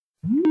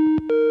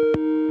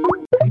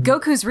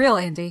Goku's real,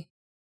 Andy.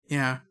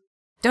 Yeah.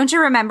 Don't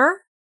you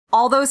remember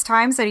all those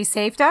times that he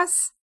saved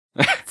us?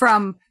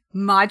 From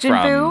Majin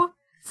Buu,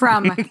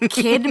 from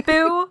Kid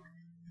Buu,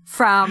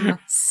 from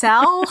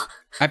Cell.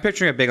 I'm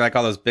picturing it being like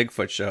all those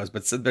Bigfoot shows,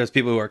 but there's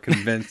people who are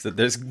convinced that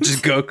there's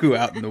just Goku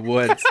out in the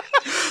woods.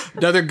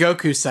 Another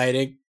Goku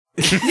sighting.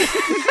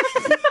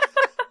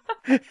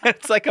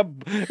 It's like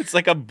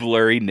a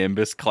blurry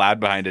nimbus cloud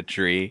behind a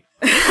tree.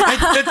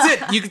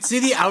 That's it. You can see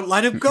the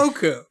outline of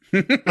Goku.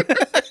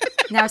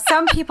 Now,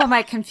 some people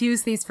might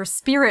confuse these for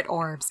spirit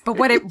orbs, but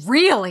what it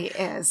really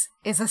is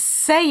a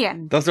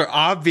Saiyan. Those are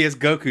obvious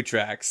Goku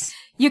tracks.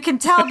 You can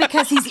tell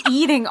because he's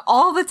eating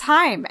all the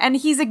time, and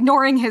he's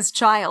ignoring his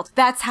child.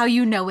 That's how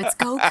you know it's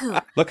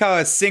Goku. Look how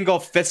a single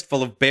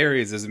fistful of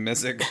berries is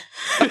missing.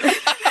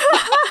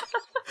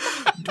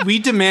 We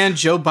demand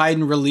Joe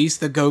Biden release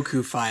the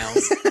Goku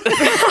files.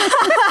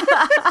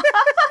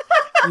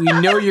 We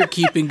know you're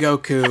keeping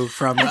Goku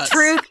from us. The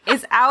truth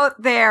is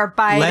out there,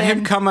 Biden. Let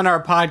him come on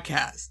our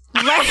podcast.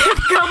 Let him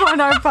come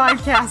on our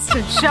podcast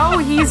and show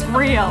he's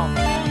real.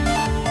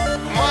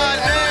 My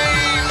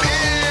name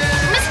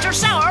is Mr.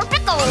 Sour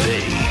Pickle.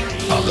 They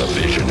are the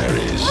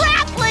visionaries.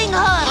 Grappling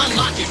Hook.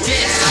 Unlock your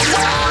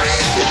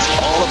It's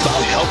all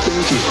about helping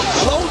people.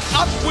 Blow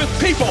up with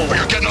people.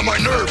 You're getting on my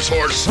nerves,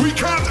 horse. We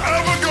can't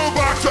ever go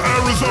back to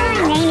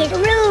Arizona. My name is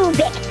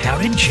Rubik. How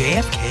did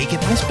JFK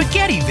get my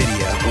spaghetti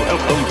video? To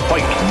help them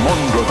fight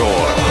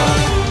Mondragor.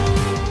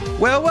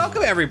 Well,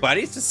 welcome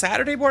everybody. It's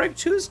Saturday Morning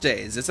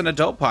Tuesdays. It's an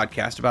adult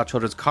podcast about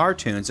children's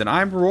cartoons, and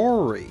I'm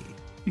Rory.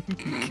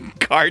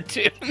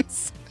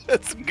 Cartoons.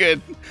 That's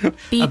good.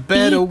 Beep, A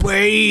better beep.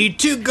 way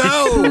to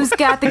go. Who's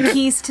got the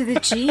keys to the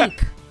Jeep?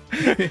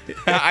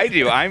 I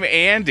do. I'm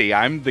Andy.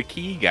 I'm the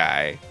key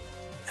guy.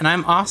 And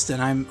I'm Austin.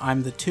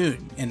 I'm the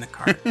tune in the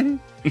car.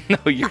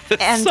 No, you're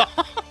the And- song.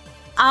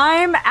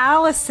 I'm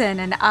Allison,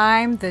 and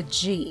I'm the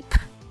Jeep.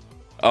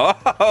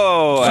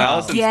 Oh,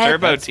 Allison's Get-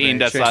 turbo That's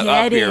teamed us very up true.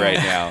 Get here it. right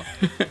now.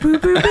 Boop,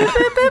 boop, boop,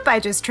 boop, boop. I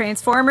just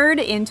transformed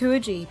into a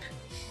Jeep.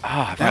 Oh,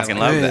 I That's fucking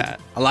love good.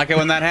 that. I like it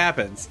when that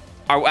happens.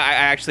 I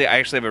actually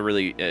have a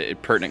really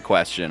pertinent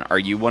question. Are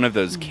you one of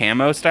those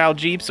camo style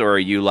Jeeps, or are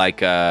you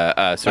like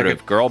a sort Like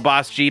of girl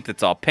boss Jeep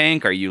that's all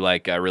pink? Are you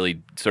like a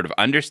really sort of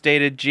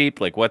understated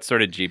Jeep? Like what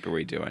sort of Jeep are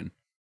we doing?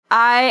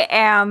 I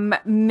am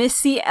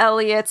Missy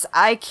Elliott's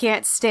I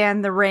Can't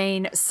Stand the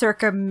Rain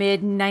circa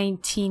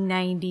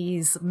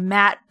mid-1990s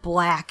matte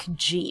black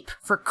Jeep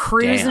for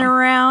cruising Damn.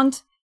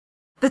 around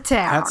the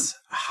town. That's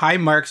high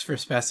marks for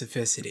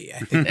specificity. I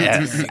think that's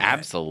Yes, very good.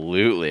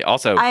 absolutely.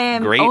 Also, I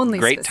am only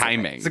great specific.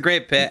 timing. It's a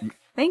great pick.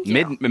 Thank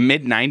you.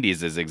 Mid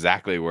 90s is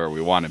exactly where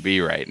we want to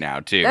be right now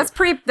too. That's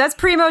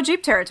primo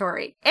Jeep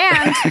territory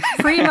and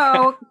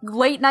primo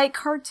late night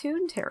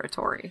cartoon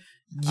territory.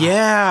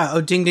 Yeah.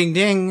 Oh, ding, ding,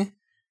 ding.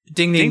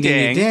 Ding, ding,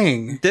 ding,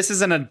 ding, ding. This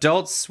is an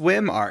Adult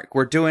Swim arc.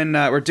 We're doing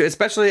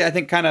especially I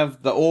think kind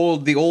of the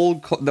old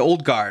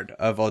guard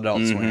of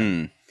Adult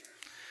Swim.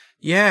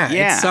 Yeah.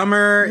 Yeah. It's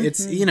summer.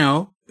 It's,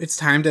 it's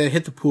time to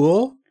hit the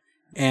pool,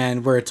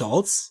 and we're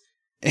adults.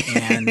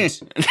 And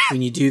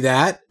when you do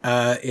that,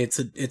 it's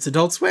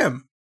Adult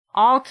Swim.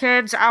 All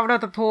kids out of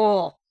the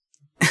pool.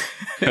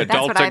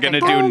 Adults what I are going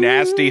to think. do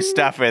nasty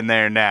stuff in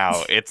there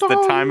now. It's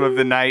the time of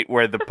the night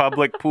where the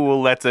public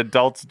pool lets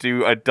adults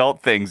do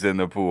adult things in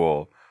the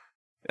pool.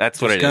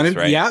 That's what it is,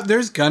 right? Yeah,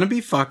 there's gonna be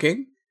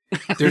fucking.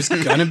 There's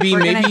gonna be We're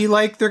maybe gonna-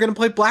 like they're gonna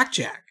play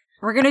blackjack.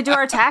 We're gonna do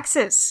our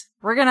taxes.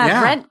 We're gonna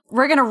Yeah.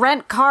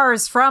 rent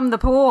cars from the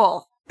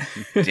pool.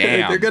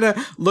 Damn. They're gonna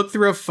look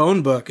through a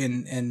phone book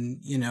and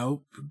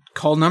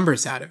call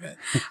numbers out of it.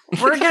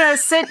 We're gonna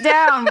sit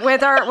down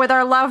with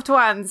our loved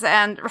ones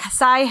and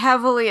sigh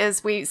heavily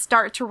as we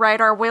start to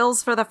write our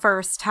wills for the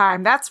first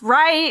time. That's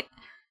right.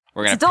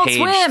 We're going It's to Adult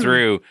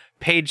Swim.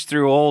 page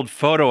through old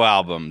photo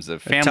albums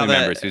of family Tell the-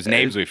 members whose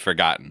names we've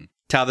forgotten.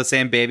 Tell the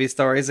same baby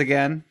stories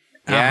again.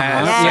 Yes. Yeah.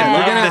 I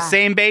love Yeah. the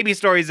same baby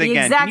stories The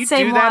again. exact Can you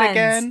same do that ones.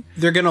 again?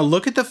 They're gonna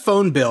look at the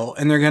phone bill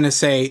and they're gonna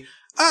say,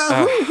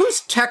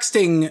 "Who's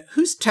texting?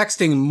 Who's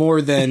texting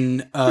more than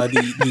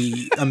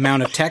the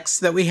amount of texts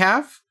that we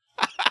have?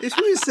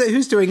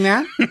 Who's doing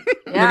that?" Yeah,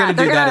 We're gonna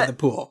do that at the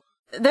pool.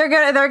 They're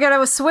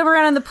gonna swim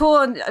around in the pool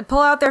and pull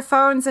out their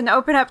phones and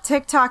open up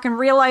TikTok and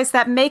realize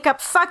that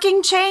makeup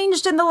fucking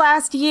changed in the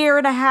last year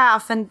and a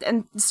half,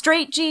 and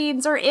straight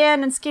jeans are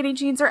in and skinny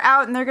jeans are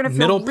out, and they're gonna feel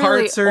Middle really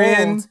parts are old.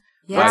 in.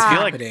 Yeah. I What's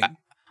feel like happening?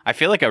 I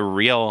feel like a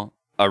real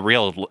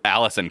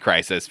Allison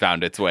crisis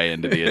found its way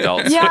into the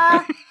adults.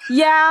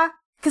 yeah,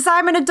 because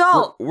I'm an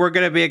adult. We're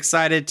gonna be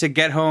excited to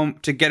get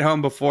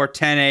home before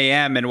 10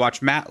 a.m. and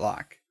watch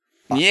Matlock.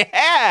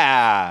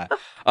 Yeah.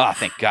 Oh,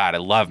 thank God. I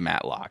love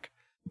Matlock.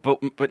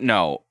 But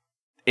no,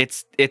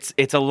 it's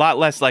a lot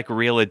less like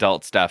real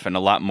adult stuff and a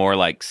lot more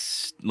like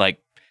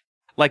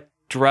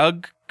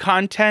drug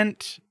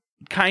content,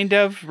 kind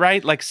of,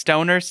 right? Like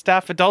stoner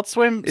stuff. Adult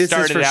Swim This is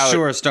started for out.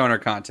 sure stoner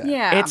content.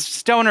 Yeah, It's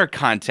stoner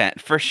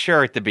content for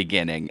sure at the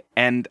beginning,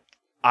 and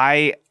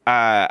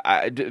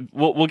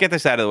we'll get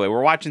this out of the way.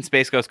 We're watching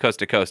Space Ghost Coast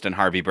to Coast and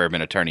Harvey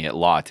Birdman, Attorney at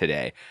Law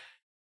today,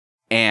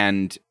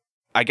 and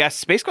I guess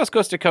Space Ghost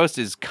Coast to Coast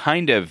is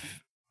kind of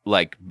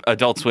like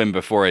Adult Swim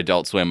before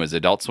Adult Swim was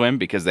Adult Swim,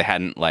 because they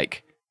hadn't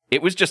like,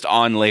 it was just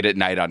on late at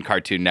night on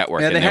Cartoon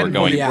Network. Yeah, and they were hadn't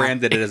going,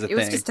 branded it as a thing. It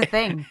was just a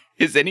thing.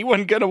 is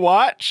anyone going to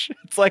watch?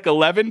 It's like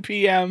 11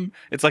 p.m.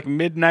 It's like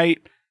midnight.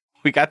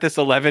 We got this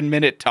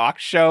 11-minute talk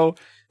show.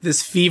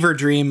 This fever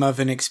dream of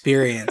an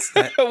experience.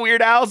 That,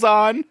 Weird Al's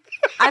on.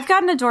 I've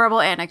got an adorable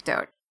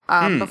anecdote.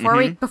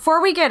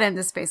 Before we get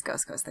into Space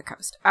Ghost Coast to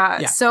Coast.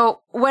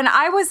 So when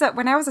I was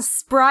a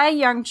spry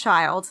young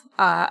child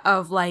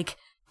of like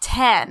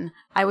 10,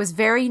 I was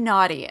very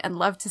naughty and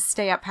loved to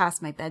stay up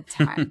past my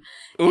bedtime.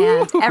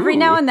 And every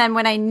now and then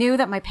when I knew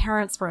that my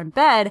parents were in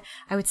bed,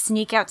 I would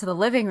sneak out to the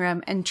living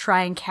room and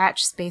try and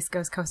catch Space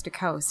Ghost Coast to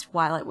Coast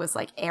while it was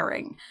like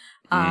airing.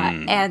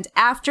 And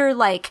after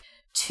like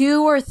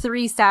 2 or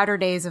 3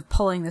 Saturdays of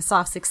pulling this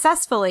off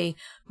successfully,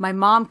 my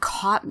mom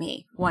caught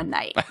me one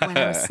night when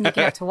I was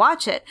sneaking out to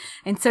watch it.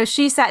 And so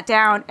she sat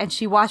down and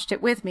she watched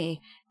it with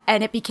me.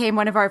 And it became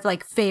one of our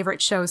like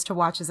favorite shows to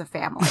watch as a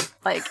family.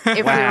 Like if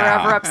we were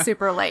ever up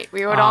super late,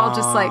 we would all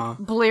just like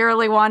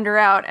blearily wander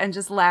out and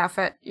just laugh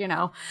at, you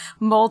know,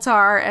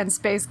 Moltar and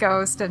Space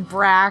Ghost and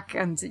Brack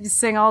and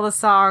sing all the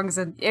songs.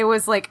 And it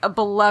was like a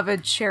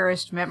beloved,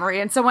 cherished memory.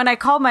 And so when I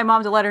called my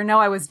mom to let her know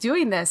I was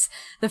doing this,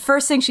 the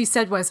first thing she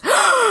said was,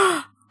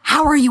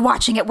 "How are you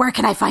watching it? Where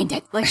can I find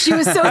it?" Like she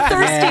was so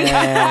thirsty.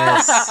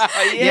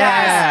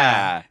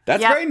 Yeah.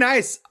 That's Yep. very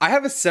nice. I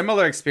have a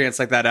similar experience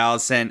like that,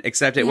 Allison,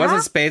 except it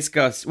wasn't Space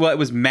Ghost. Well, it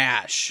was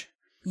MASH.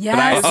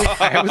 Yes.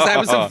 But I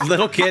was a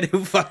little kid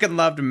who fucking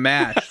loved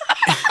MASH.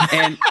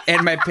 and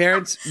my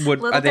parents would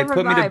Little they different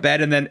put me to vibe.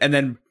 bed and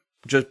then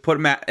just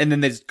put them and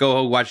then they just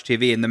go watch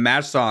TV, and the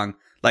MASH song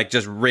like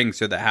just rings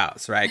through the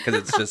house, right?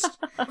 Because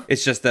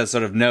it's just those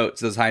sort of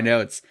notes, those high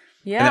notes.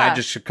 Yeah. And then I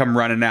just should come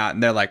running out,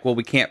 and they're like, "Well,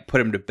 we can't put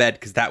him to bed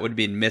because that would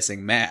be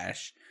missing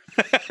MASH."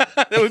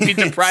 That would be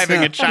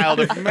depriving a child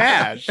of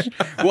MASH.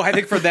 Well, I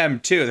think for them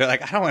too, they're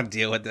like, "I don't want to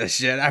deal with this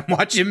shit. I'm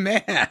watching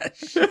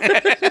MASH."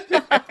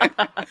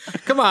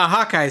 come on,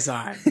 Hawkeye's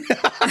on.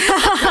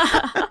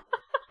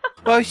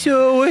 My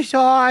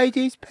suicide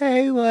is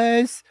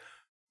painless.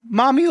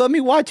 Mommy, let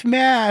me watch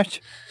MASH.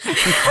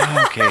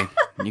 Okay,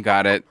 you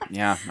got it.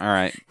 Yeah, all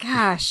right.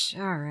 Gosh.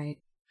 All right.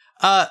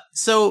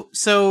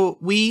 So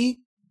we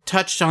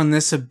touched on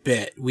this a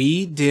bit.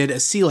 We did a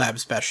C-Lab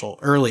special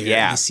earlier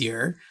this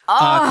year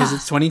because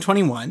it's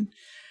 2021.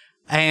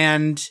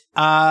 And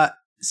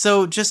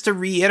so just to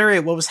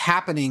reiterate what was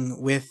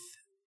happening with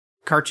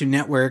Cartoon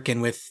Network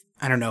and with,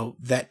 I don't know,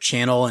 that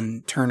channel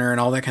and Turner and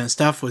all that kind of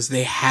stuff was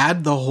they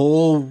had the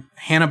whole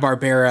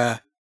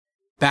Hanna-Barbera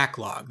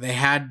backlog. They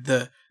had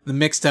the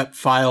mixed up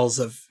files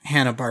of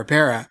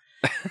Hanna-Barbera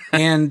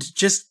and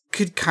just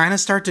could kind of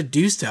start to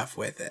do stuff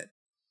with it.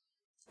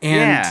 And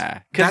yeah,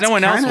 because no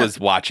one else kinda- was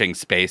watching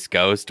Space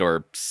Ghost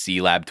or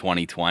C-Lab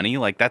 2020.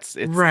 Like it's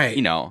Right.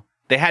 You know,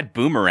 they had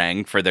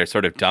Boomerang for their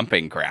sort of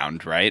dumping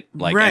ground, right?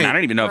 Like, Right. and I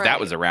don't even know if that Right.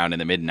 was around in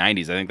the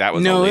mid-90s. I think that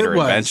was a No, it later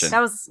was. invention.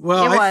 That was,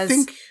 Well, it I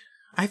was.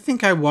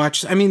 think I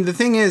watched. I mean, the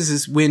thing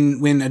is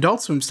when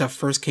Adult Swim stuff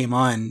first came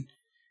on,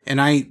 and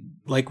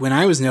when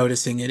I was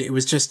noticing it, it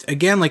was just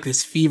again like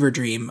this fever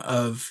dream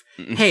of,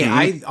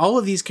 hey, all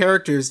of these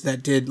characters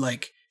that did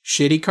like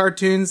shitty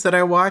cartoons that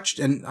I watched,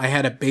 and I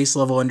had a base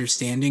level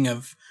understanding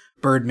of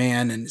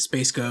Birdman and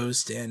Space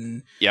Ghost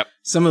and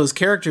some of those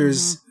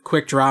characters,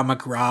 Quick Draw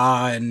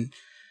McGraw and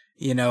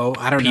you know,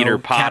 I don't Peter know,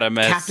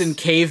 Potamus, Captain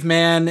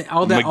Caveman,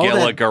 all that,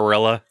 Magilla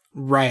Gorilla.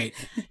 Right.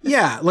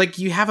 Yeah, like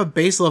you have a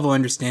base level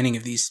understanding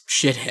of these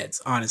shitheads,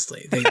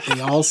 honestly. They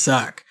all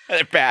suck.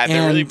 They're bad.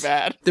 They're really And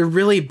bad. They're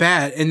really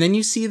bad. And then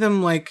you see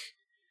them like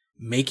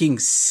making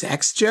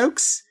sex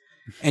jokes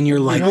and you're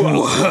like,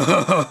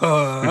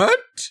 what?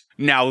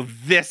 Now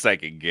this I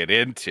can get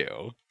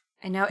into.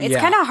 I know. It's Yeah.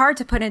 kind of hard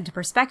to put into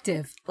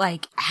perspective,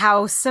 like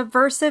how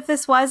subversive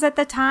this was at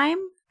the time.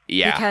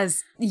 Yeah.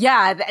 Because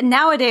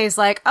nowadays,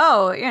 like,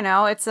 oh, you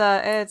know, it's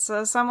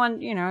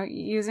someone, you know,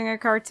 using a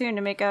cartoon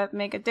to make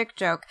a dick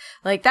joke.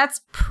 Like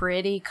that's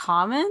pretty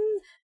common.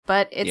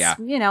 But it's,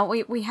 you know,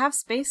 we have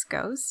Space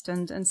Ghost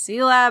and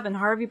C-Lab and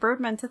Harvey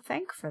Birdman to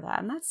thank for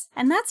that.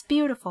 And that's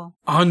beautiful.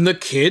 On the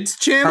kids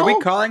channel? Are we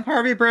calling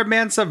Harvey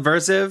Birdman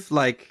subversive?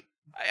 Like,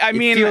 I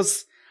mean,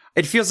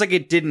 it feels like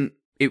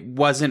it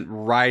wasn't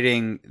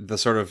riding the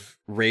sort of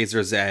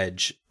razor's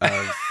edge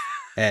of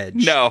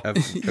edge. No. Of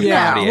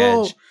Yeah, comedy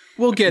edge.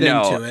 we'll get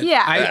into it.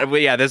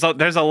 Yeah. There's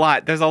a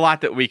lot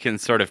that we can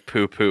sort of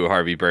poo-poo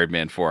Harvey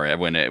Birdman for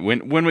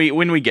when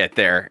we get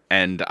there,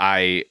 and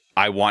I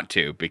want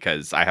to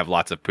because I have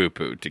lots of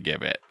poo-poo to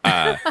give it.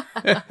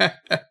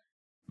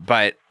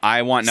 But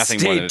I want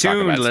nothing more than to Stay talk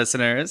tuned, about.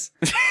 listeners.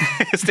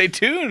 Stay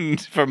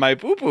tuned for my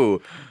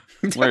poo-poo.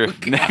 God,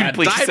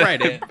 dive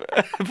right in.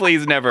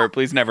 Please never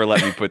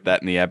let me put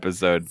that in the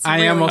episode.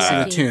 I am really also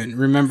the yucky. tune.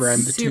 Remember, I'm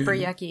the Super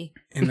tune yucky.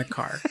 in the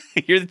car.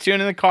 You're the tune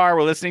in the car.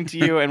 We're listening to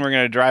you, and we're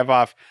going to drive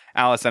off.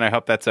 Allison, I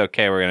hope that's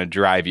okay. We're going to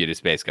drive you to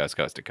Space Ghost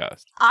Coast to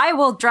Coast. I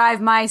will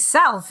drive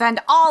myself and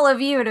all of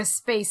you to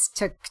space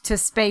to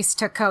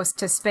coast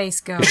to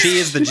Space Ghost. She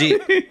is the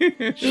Jeep.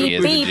 She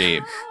is the beep.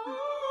 Jeep.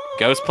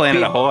 Ghost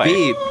Planet Ahoy.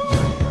 Beep.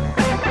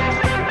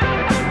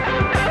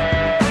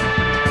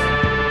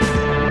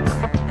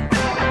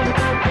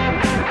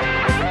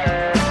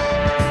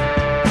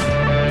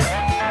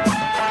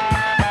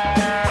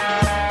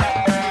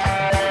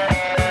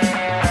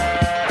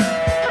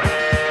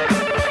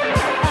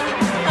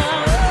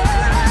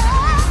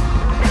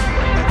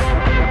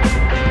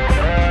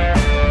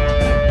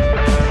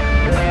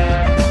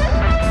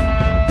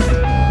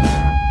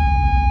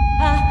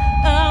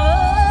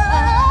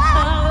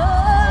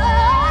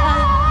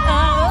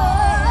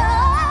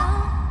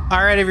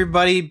 All right,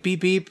 everybody,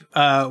 beep beep.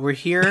 We're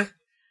here.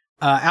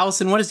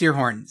 Allison, what does your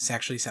horns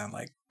actually sound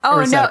like? Oh,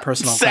 or is no. that a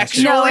personal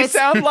question? Sexually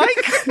sound like?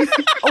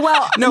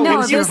 Well, No, no,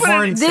 what does your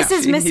horn this sound?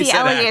 is Missy He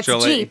said Elliott's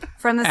actually. Jeep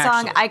from the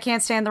song Actually. I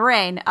Can't Stand the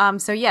Rain.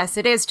 So yes,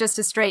 it is just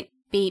a straight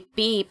beep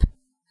beep.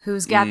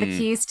 Who's got the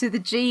keys to the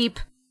Jeep?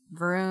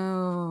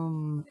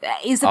 Vroom.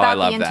 Is I about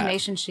love the that.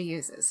 intonation she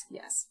uses.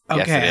 Yes.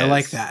 Yes, Okay, it I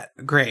like is. that.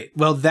 Great.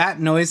 Well, that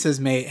noise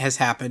has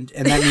happened,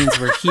 and that means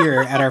we're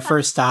here at our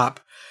first stop,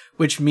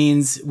 which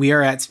means we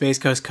are at Space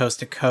Coast Coast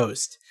to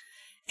Coast.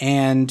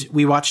 And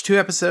we watched 2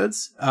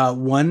 episodes,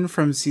 one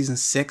from season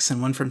 6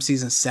 and one from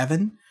season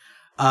 7.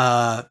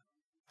 I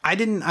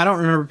don't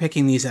remember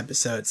picking these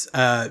episodes.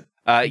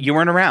 You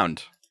weren't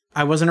around.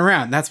 I wasn't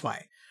around. That's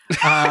why.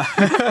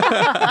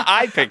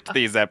 I picked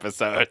these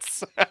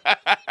episodes.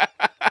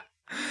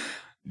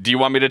 Do you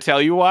want me to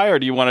tell you why, or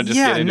do you want to just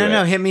get into it?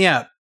 No, hit me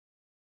up.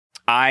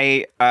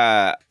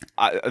 The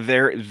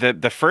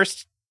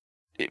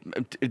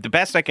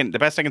best I can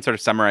sort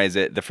of summarize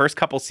it. The first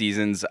couple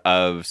seasons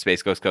of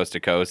Space Coast Coast to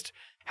Coast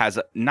has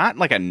not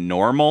like a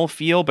normal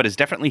feel, but is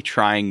definitely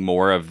trying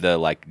more of the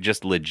like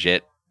just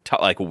legit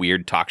like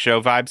weird talk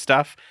show vibe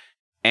stuff.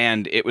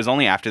 And it was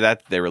only after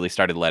that they really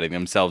started letting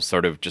themselves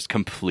sort of just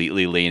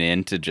completely lean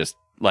into just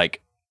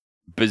like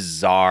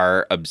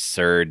bizarre,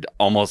 absurd,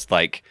 almost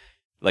like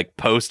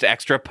post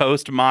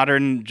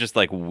modern, just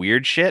like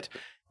weird shit.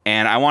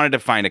 And I wanted to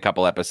find a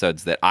couple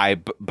episodes that I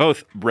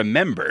both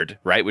remembered,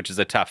 right? Which is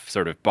a tough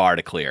sort of bar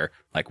to clear.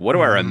 Like, what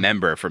do I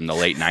remember from the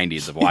late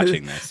 90s of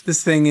watching this?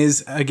 This thing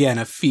is, again,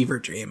 a fever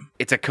dream.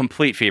 It's a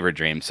complete fever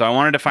dream. So I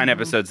wanted to find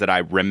episodes that I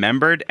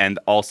remembered and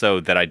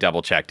also that I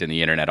double checked and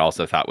the internet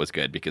also thought was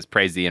good, because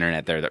praise the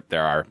internet, they're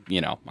our,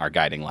 our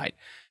guiding light.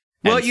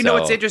 Well, And you know,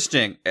 so- it's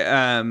interesting.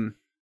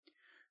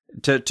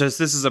 This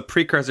is a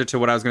precursor to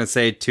what I was going to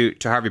say to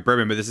Harvey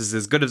Birdman, but this is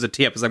as good as a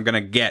tee-up as I'm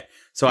going to get.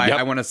 So Yep.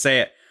 I want to say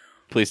it.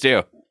 Please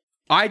do.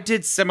 I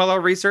did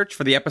similar research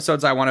for the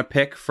episodes I want to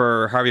pick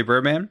for Harvey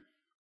Birdman.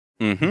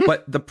 Mm-hmm.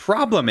 But the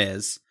problem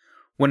is,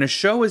 when a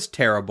show is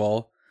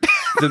terrible,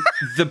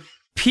 the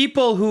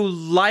people who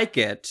like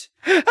it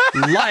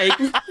like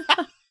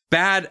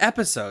bad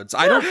episodes.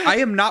 I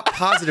am not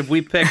positive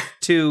we picked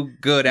 2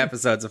 good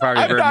episodes of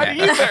Harvey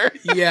Birdman.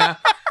 Yeah.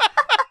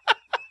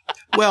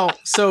 Well,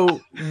 so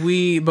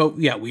we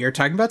are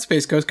talking about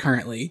Space Coast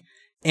currently,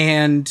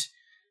 and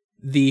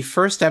the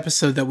first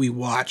episode that we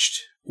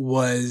watched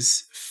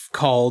was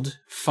called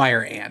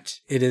Fire Ant.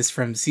 It is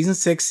from season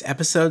 6,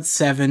 episode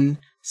 7,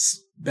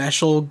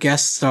 special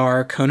guest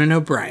star Conan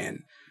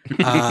O'Brien.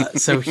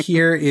 So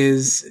here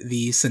is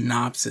the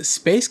synopsis.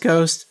 Space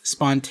Ghost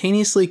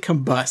spontaneously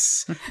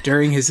combusts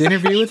during his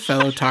interview with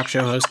fellow talk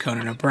show host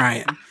Conan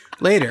O'Brien.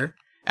 Later,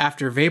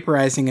 after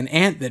vaporizing an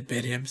ant that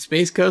bit him,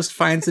 Space Ghost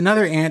finds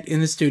another ant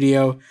in the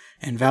studio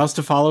and vows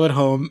to follow it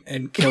home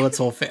and kill its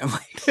whole family.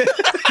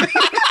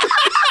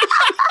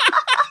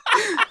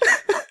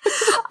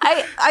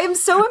 I am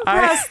so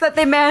impressed that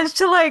they managed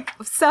to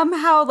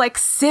somehow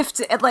sift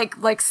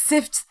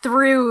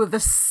through the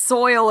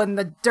soil and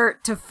the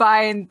dirt to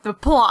find the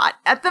plot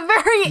at the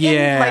very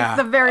end,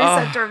 the very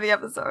center of the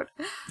episode.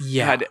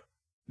 Yeah. God,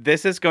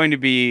 this is going to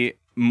be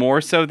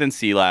more so than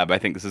C-Lab. I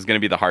think this is going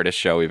to be the hardest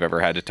show we've ever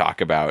had to talk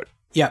about.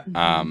 Yeah.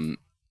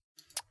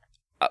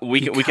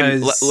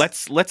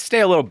 Let's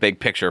stay a little big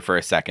picture for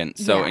a second.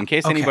 So Yeah. in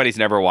case anybody's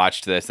never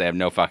watched this, they have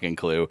no fucking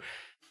clue.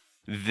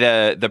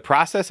 The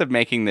process of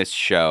making this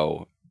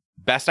show,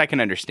 best I can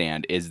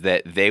understand, is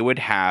that they would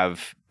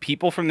have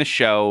people from the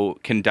show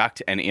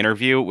conduct an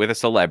interview with a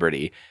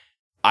celebrity.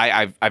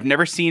 I've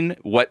never seen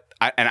and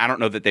I don't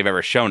know that they've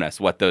ever shown us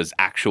what those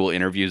actual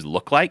interviews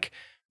look like,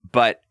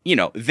 but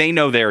they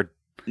know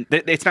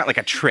it's not like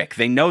a trick.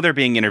 They know they're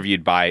being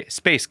interviewed by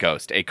Space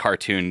Ghost, a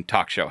cartoon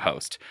talk show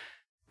host.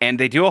 And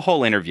they do a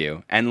whole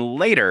interview. And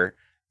later,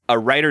 a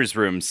writer's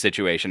room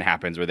situation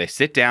happens where they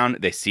sit down,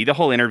 they see the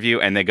whole interview,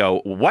 and they go,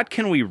 what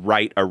can we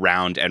write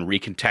around and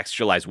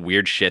recontextualize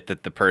weird shit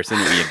that the person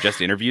that we have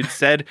just interviewed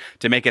said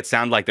to make it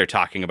sound like they're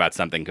talking about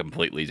something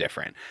completely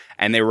different?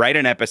 And they write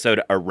an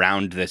episode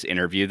around this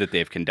interview that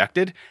they've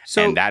conducted,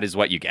 and that is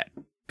what you get.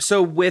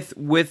 So with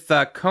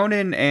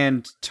Conan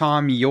and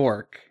Tom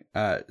York,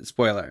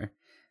 spoiler,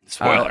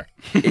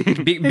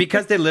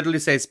 because they literally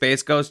say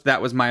Space Ghost,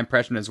 that was my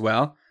impression as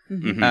well.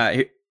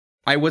 Mm-hmm.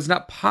 I was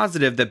not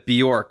positive that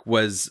Bjork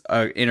was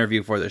an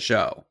interview for the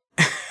show.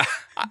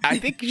 I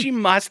think she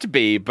must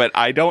be, but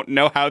I don't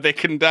know how they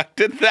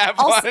conducted that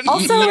one.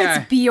 Also,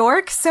 it's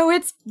Bjork, so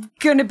it's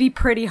gonna be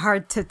pretty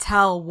hard to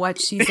tell what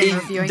she's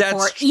interviewing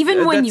for,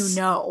 even when you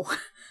know.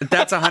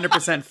 That's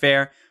 100%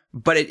 fair,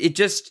 but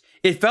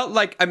it felt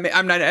like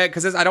I'm not,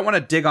 because I don't want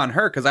to dig on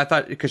her,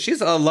 because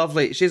she's a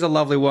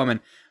lovely woman.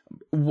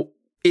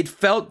 It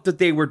felt that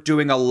they were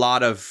doing a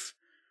lot of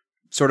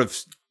sort of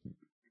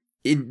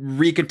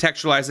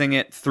recontextualizing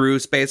it through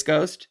Space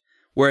Ghost,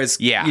 whereas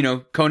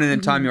Conan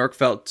and Tom York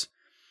felt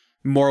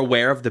more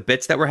aware of the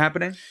bits that were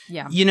happening.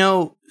 Yeah.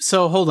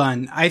 So hold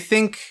on. I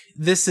think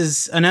this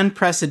is an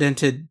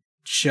unprecedented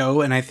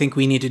show, and I think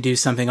we need to do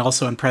something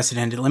also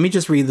unprecedented. Let me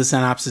just read the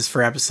synopsis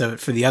for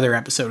the other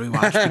episode we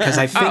watched, because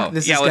I think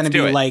this is going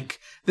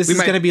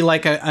to be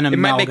like an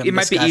amalgam. It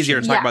might be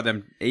easier to talk about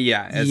them. As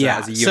a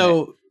unit.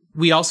 So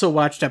we also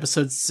watched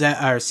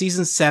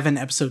season 7,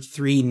 episode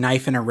 3,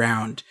 Knifing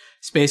Around.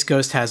 Space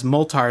Ghost has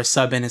Moltar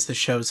sub in as the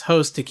show's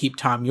host to keep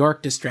Tom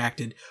York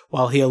distracted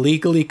while he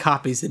illegally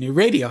copies the new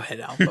Radiohead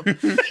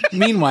album.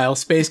 Meanwhile,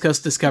 Space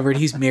Ghost discovered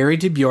he's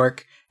married to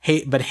Bjork,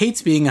 but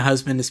hates being a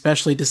husband,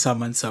 especially to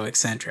someone so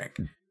eccentric.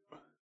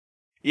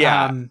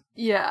 Yeah.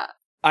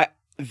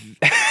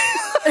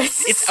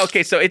 It's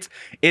okay. So it's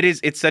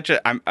such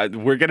a.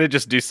 We're gonna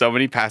just do so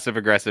many passive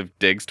aggressive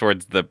digs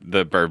towards the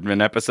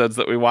Birdman episodes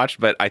that we watched,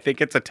 but I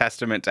think it's a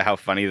testament to how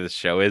funny this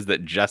show is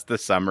that just the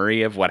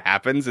summary of what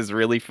happens is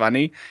really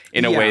funny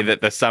in a way that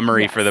the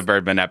summary for the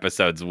Birdman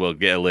episodes will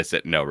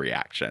elicit no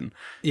reaction.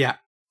 Yeah.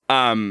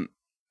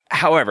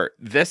 However,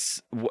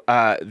 this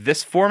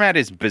format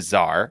is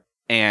bizarre,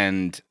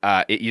 and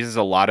it uses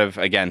a lot of,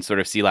 again, sort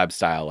of C-Lab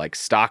style, like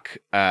stock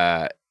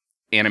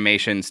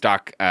animation,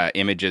 stock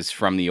images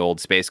from the old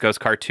Space Ghost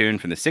cartoon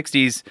from the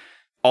 60s.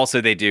 Also,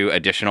 they do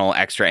additional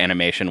extra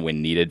animation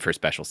when needed for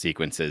special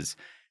sequences.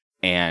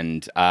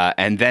 And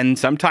then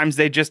sometimes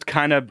they just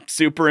kind of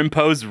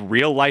superimpose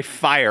real life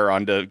fire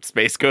onto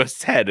Space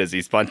Ghost's head as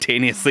he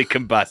spontaneously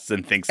combusts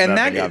and thinks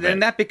nothing of it.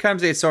 And that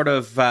becomes a sort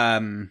of,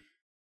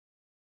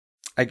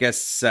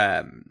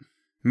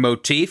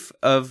 motif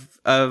of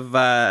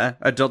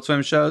Adult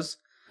Swim shows.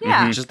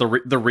 Yeah. Just the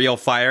real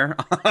fire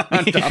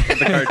on top of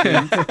the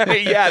cartoon.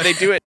 Yeah, they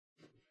do it.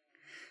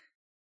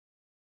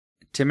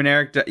 Tim and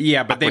Eric, but they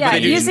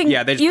just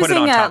put it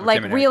on top of like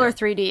Tim and real or Eric.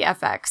 3D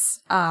FX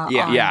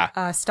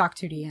on stock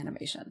 2D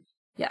animation.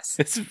 Yes.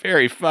 It's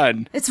very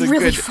fun. It's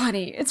really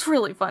funny. It's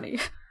really funny.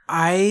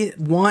 I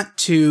want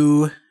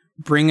to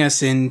bring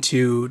us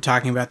into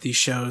talking about these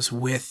shows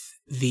with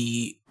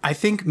I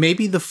think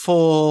maybe the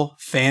full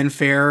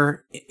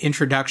fanfare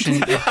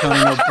introduction of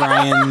Conan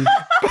O'Brien.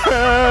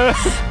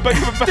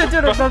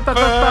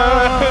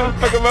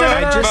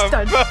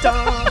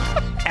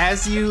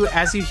 As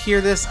you hear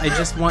this, I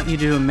just want you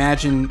to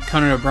imagine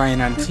Conan O'Brien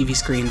on TV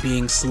screen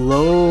being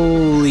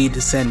slowly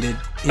descended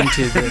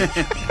into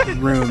the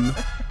room,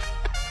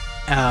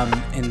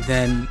 and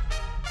then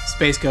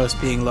Space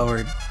Ghost being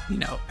lowered,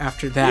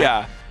 after that.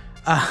 Yeah.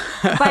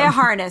 By a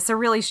harness, a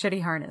really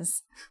shitty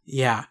harness.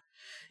 Yeah.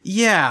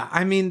 Yeah,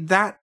 I mean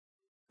that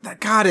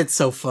God, it's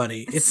so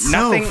funny. It's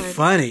so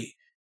funny.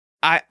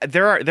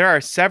 There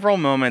are several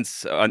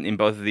moments in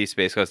both of these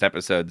Space Ghost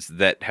episodes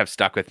that have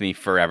stuck with me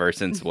forever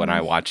since when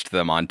I watched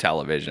them on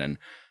television.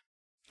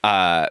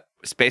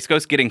 Space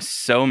Ghost getting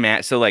so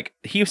mad, so like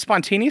he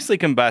spontaneously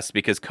combusts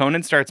because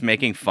Conan starts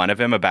making fun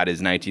of him about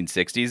his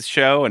 1960s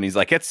show, and he's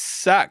like, "It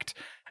sucked,"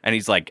 and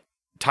he's like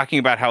talking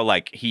about how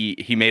like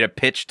he made a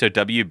pitch to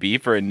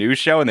WB for a news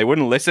show and they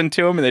wouldn't listen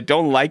to him and they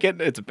don't like it.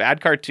 It's a bad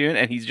cartoon,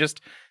 and he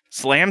just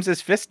slams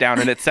his fist down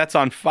and it sets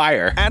on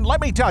fire. And let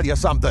me tell you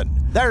something.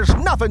 There's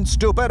nothing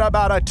stupid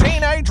about a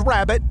teenage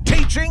rabbit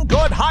teaching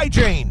good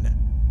hygiene.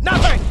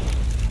 Nothing.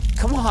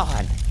 Come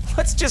on,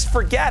 let's just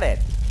forget it.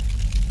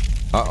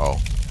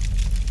 Uh-oh.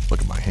 Look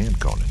at my hand,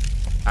 Conan.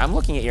 I'm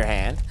looking at your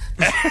hand.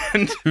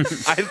 And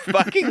I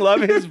fucking love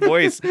his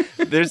voice.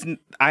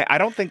 I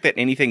don't think that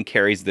anything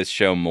carries this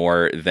show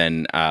more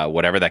than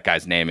whatever that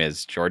guy's name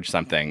is, George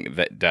something,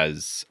 that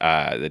does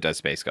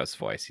Space Ghost's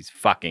voice. He's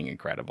fucking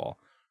incredible.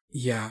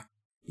 Yeah,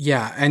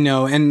 I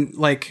know. And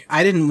like,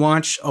 I didn't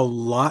watch a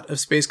lot of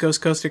Space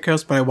Ghost Coast to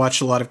Coast, but I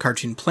watched a lot of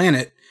Cartoon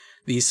Planet.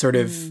 These sort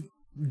of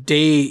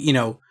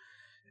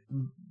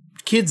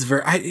kids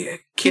version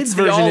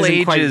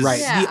isn't quite right.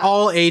 Yeah. The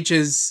all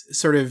ages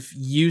sort of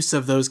use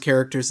of those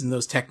characters and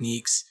those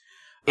techniques.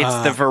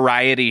 It's the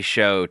variety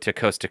show to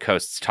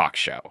Coast's talk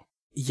show.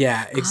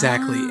 Yeah,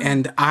 exactly.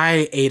 And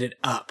I ate it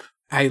up.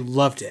 I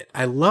loved it.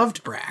 I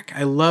loved Brack.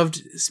 I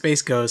loved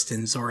Space Ghost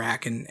and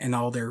Zorak and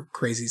all their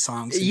crazy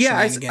songs. And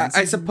I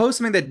suppose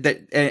something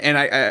that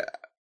I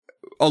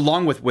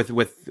along with what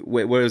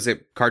was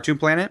it, Cartoon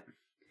Planet?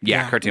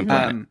 Yeah, Cartoon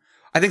Planet.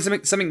 I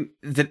think something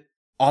that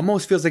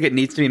almost feels like it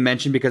needs to be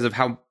mentioned because of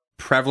how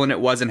prevalent it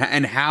was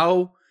and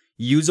how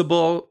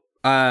usable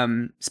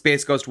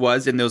Space Ghost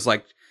was in those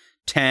like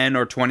 10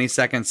 or 20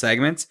 second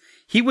segments.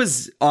 He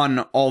was on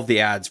all the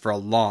ads for a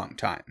long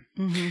time.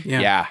 Mm-hmm.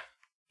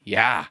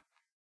 Yeah.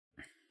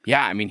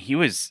 I mean,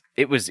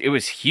 it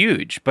was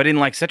huge, but in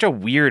like such a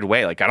weird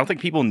way. Like, I don't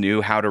think people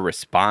knew how to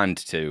respond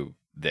to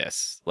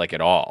this like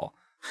at all.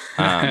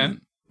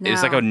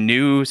 It's like a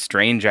new,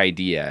 strange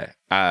idea,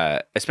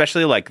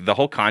 especially like the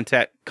whole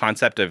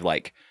concept of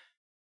like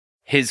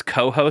his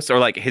co-host or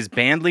like his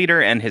band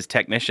leader and his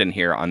technician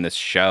here on this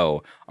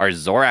show are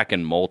Zorak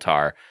and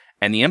Moltar.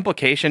 And the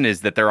implication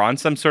is that they're on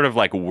some sort of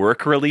like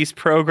work release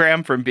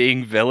program from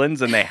being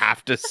villains and they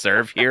have to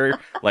serve here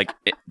like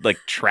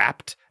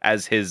trapped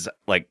as his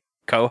like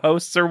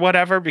co-hosts or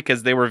whatever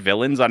because they were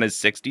villains on his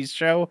 60s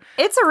show.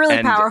 It's a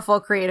really powerful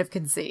creative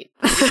conceit.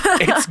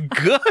 It's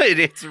good.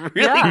 It's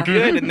really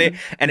good.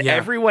 And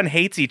everyone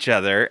hates each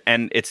other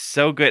and it's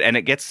so good. And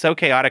it gets so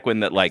chaotic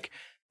when that like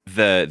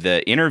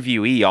the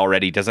interviewee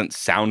already doesn't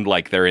sound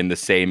like they're in the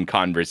same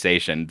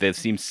conversation. They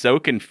seem so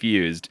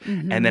confused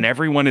and then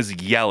everyone is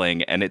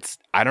yelling and it's,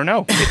 I don't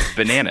know, it's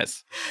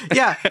bananas.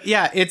 Yeah.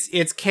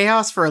 It's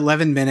chaos for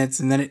 11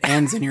 minutes and then it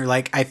ends and you're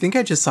like, I think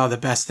I just saw the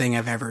best thing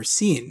I've ever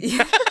seen.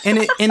 And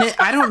it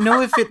I don't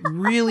know if it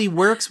really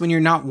works when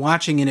you're not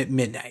watching it at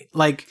midnight.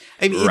 Like,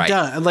 I mean, it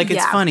does. Like,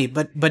 it's funny,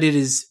 but it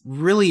is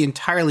really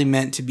entirely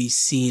meant to be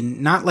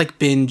seen, not like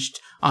binged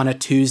on a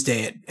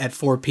Tuesday at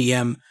 4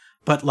 p.m.,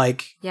 but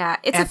like,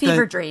 it's a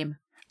fever dream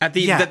at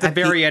the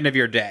very end of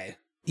your day.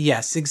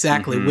 Yes,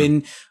 exactly.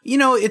 When,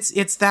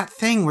 it's that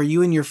thing where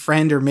you and your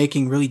friend are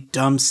making really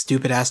dumb,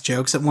 stupid ass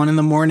jokes at 1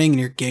 a.m. and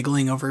you're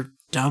giggling over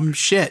dumb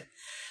shit.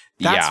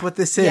 That's what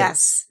this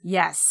is.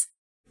 Yes.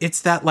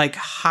 It's that like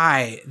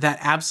high, that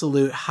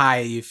absolute high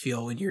you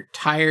feel when you're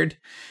tired.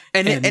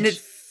 And it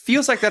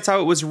feels like that's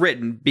how it was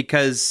written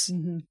because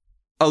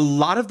a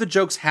lot of the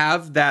jokes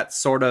have that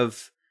sort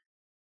of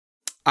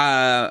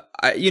not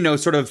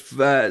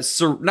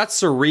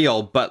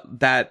surreal, but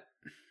that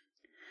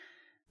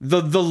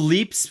the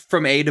leaps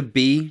from A to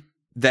B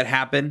that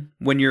happen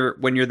when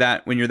you're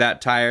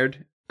that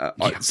tired.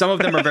 Some of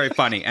them are very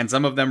funny, and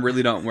some of them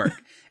really don't work.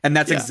 And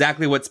that's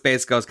exactly what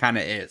Space Ghost kind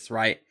of is,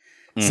 right?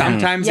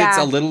 Sometimes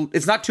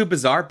it's not too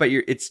bizarre, but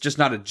it's just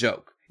not a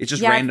joke. It's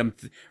just random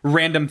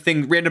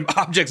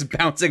objects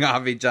bouncing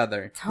off each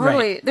other.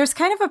 Totally. Right. There's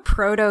kind of a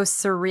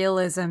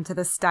proto-surrealism to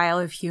the style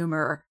of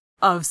humor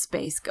of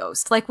Space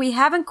Ghost. Like, we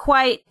haven't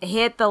quite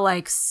hit the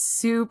like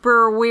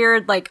super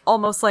weird, like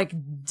almost like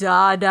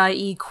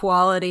Dada-y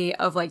quality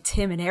of like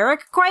Tim and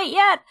Eric quite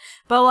yet,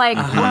 but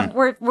like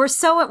we're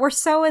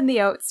so in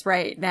the oats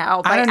right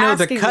now. I don't know.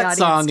 The cut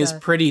song is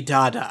pretty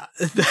Dada.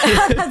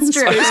 That's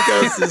true. Space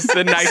Ghost is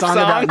the knife song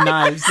about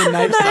knives. The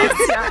knife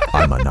song.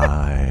 I'm a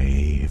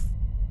knife,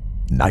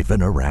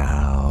 knifing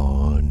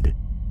around.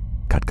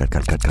 Cut.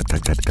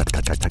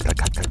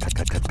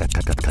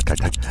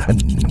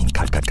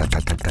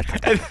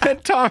 And then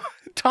Tom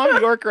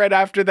York right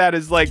after that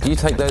is like, Do you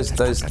take those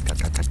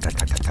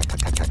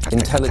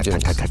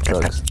intelligence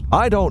drugs?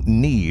 I don't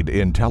need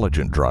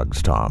intelligent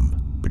drugs,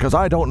 Tom, because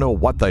I don't know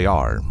what they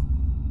are.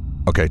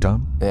 Okay,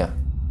 Tom? Yeah.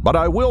 But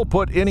I will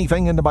put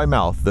anything into my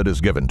mouth that is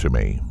given to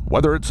me,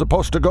 whether it's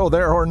supposed to go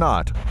there or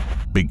not,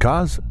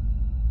 because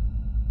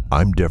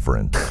I'm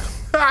different.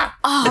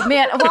 Oh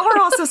man, while we're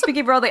also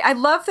speaking broadly, I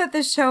love that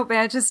this show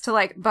manages to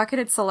like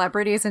bucketed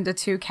celebrities into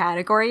two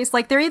categories.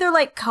 Like, they're either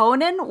like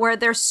Conan, where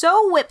they're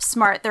so whip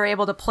smart they're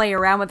able to play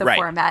around with the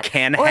format,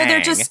 or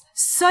they're just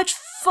such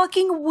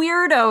fucking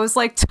weirdos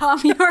like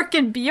Tom York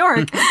and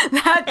Bjork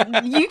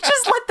that you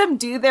just let them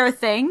do their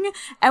thing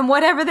and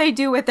whatever they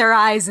do with their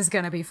eyes is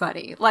gonna be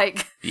funny.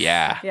 Like,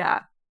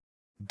 yeah.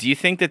 Do you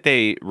think that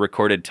they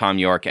recorded Tom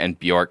York and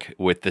Bjork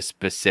with the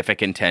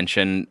specific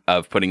intention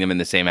of putting them in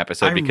the same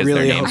episode because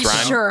their names rhyme?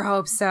 I sure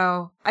hope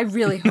so. I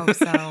really hope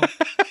so.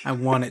 I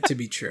want it to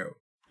be true.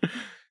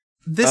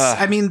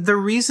 I mean, the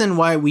reason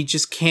why we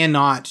just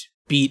cannot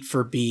beat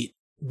for beat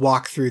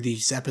walk through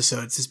these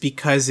episodes is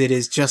because it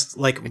is just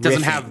like it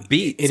doesn't have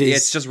beats.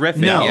 It's just riffing.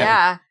 No.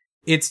 Yeah.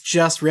 It's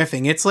just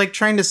riffing. It's like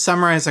trying to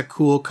summarize a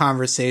cool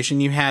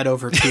conversation you had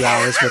over 2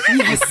 hours with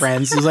your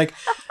friends. It was like,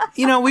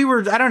 we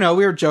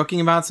were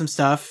joking about some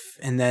stuff,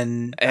 and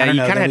then you kind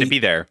of had to be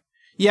there.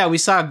 Yeah, we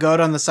saw a goat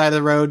on the side of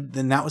the road,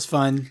 and that was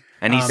fun.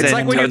 And he said,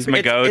 "Toads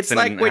my goats." It's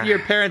like when your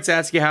parents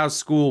ask you how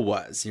school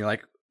was. You're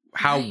like,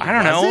 "How? I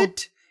don't know.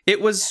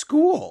 It was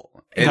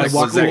school." I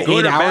walked through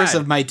 8 hours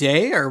of my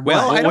day, or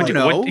well, what? I don't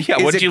know.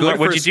 What'd you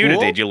do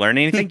today? Did you learn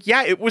anything?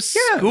 Yeah, it was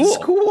school.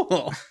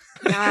 School.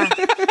 Yeah.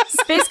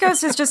 Space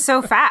Ghost is just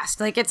so fast.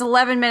 Like, it's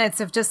 11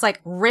 minutes of just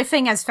like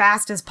riffing as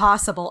fast as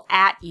possible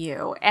at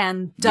you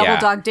and double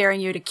dog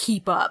daring you to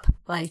keep up.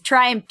 Like,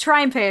 try and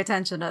pay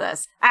attention to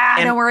this.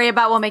 Don't worry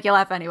about we'll make you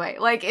laugh anyway.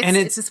 Like,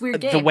 it's this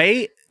weird game.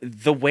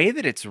 The way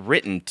that it's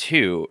written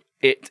too,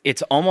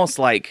 it's almost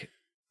like,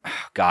 oh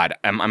God,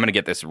 I'm gonna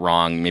get this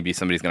wrong. Maybe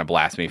somebody's gonna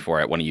blast me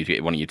for it. One of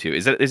you two.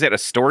 Is it a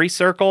story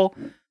circle?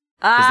 Is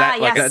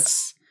that like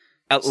yes.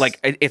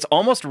 It's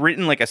almost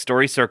written like a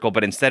story circle,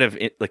 but instead of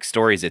like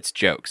stories, it's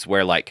jokes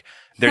where like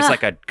there's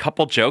like a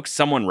couple jokes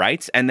someone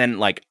writes, and then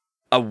like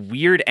a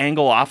weird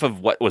angle off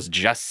of what was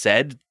just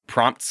said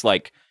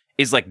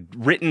is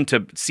written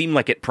to seem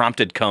like it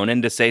prompted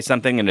Conan to say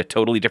something in a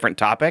totally different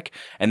topic,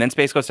 and then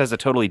Space Ghost has a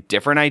totally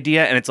different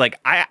idea, and it's like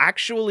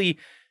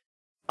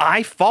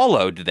I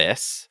followed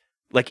this.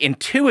 like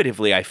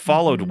intuitively I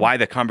followed why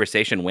the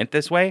conversation went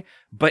this way,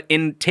 but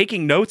in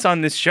taking notes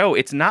on this show,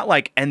 it's not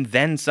like, and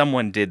then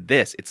someone did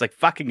this. It's like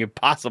fucking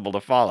impossible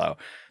to follow.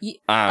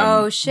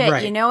 Oh shit,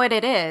 right. You know what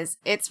it is?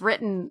 It's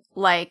written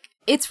like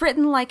a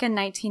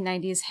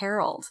 1990s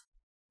Herald.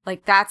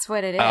 Like that's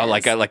what it is. Oh,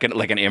 like an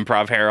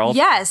improv Herald?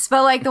 Yes,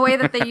 but like the way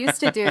that they used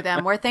to do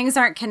them, where things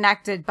aren't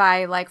connected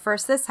by like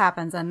first this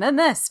happens and then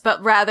this, but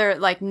rather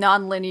like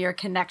non-linear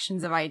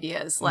connections of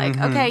ideas.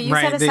 Like, okay, you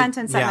said a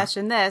sentence that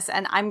mentioned this,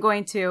 and I'm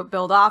going to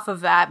build off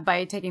of that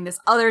by taking this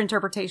other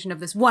interpretation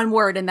of this one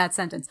word in that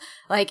sentence.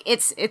 Like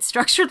it's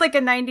structured like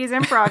a 90s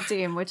improv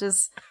team, which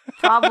is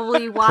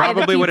probably why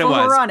the people what it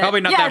was. who run it. Probably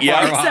not that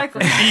far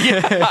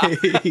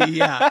exactly.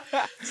 Yeah.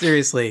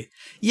 Seriously.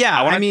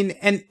 Yeah, I mean,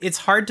 and it's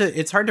hard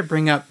to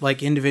bring up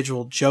like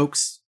individual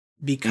jokes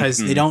because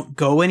they don't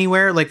go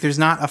anywhere. Like there's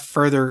not a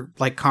further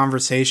like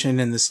conversation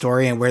in the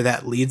story and where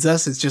that leads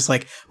us. It's just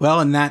like, well,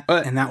 and that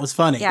was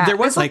funny. Yeah. There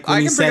was like when I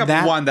you can bring said up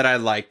that one that I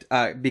liked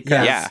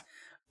because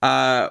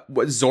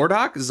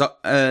Zorak,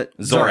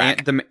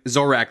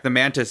 Zorak, the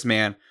Mantis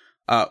Man,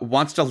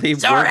 wants to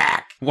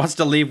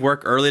leave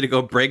work early to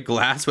go break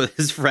glass with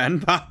his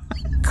friend Bob.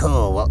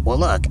 Cool. Well,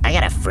 look, I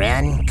got a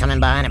friend coming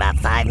by in about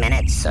 5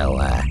 minutes, so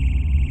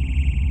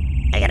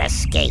I gotta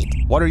skate.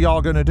 What are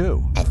y'all gonna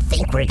do? I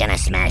think we're gonna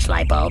smash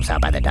light bulbs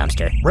out by the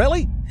dumpster.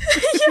 Really?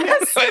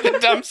 Yes. By the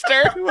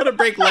dumpster? We want to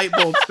break light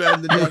bulbs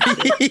down the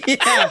dumpster.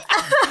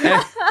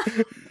 Yeah.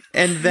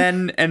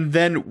 And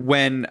then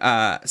when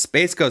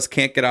Space Ghost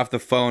can't get off the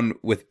phone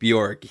with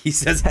Bjork, he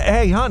says,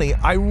 Hey, honey,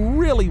 I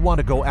really want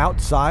to go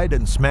outside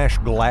and smash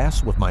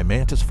glass with my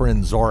mantis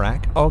friend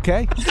Zorak,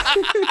 okay?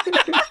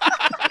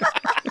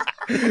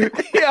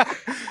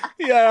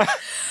 Yeah.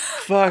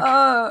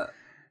 Fuck.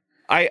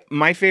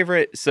 My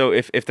favorite, so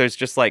if there's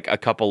just like a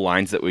couple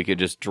lines that we could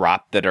just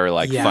drop that are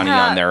like funny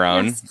on their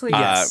own. Yes,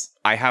 please.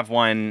 I have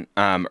one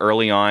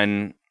early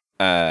on.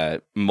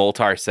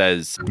 Moltar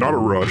says, Not a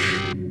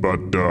rush, but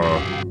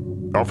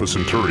Alpha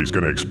Centauri's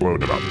gonna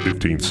explode in about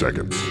 15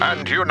 seconds.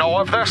 And you know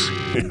of this?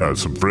 Yeah,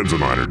 some friends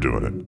of mine are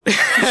doing it.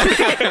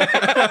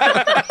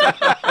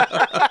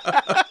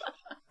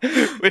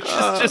 which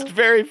is just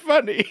very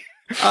funny.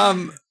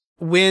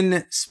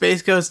 When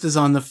Space Ghost is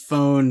on the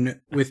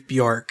phone with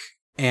Bjork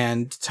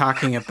and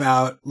talking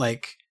about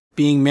like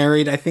being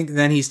married, I think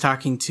then he's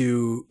talking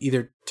to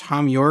either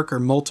Tom York or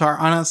Moltar.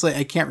 Honestly,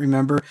 I can't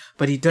remember,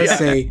 but he does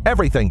say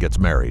everything gets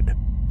married,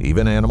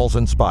 even animals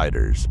and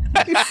spiders.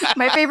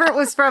 My favorite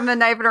was from the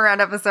Knife and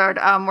Around episode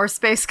where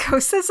Space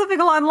Ghost says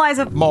something along the lines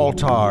of,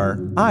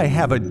 Moltar, I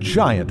have a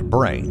giant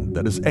brain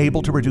that is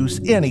able to reduce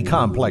any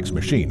complex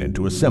machine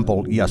into a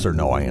simple yes or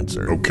no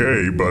answer.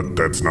 Okay, but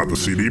that's not the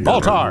CD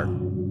burner. Moltar!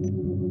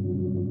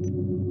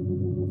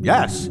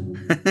 Yes.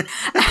 and then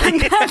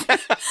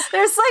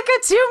there's like a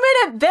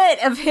 2-minute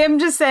bit of him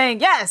just saying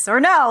yes or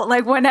no,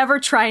 like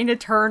whenever trying to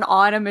turn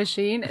on a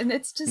machine, and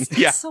it's just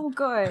it's so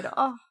good.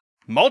 Oh,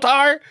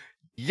 Moltar,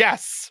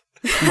 yes.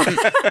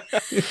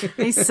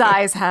 He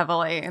sighs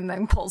heavily and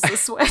then pulls the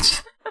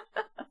switch.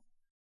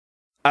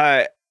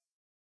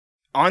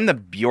 On the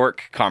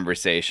Bjork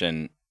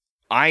conversation,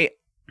 I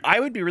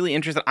would be really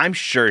interested. I'm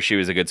sure she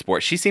was a good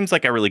sport. She seems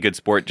like a really good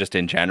sport just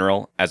in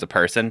general as a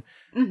person.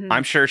 Mm-hmm.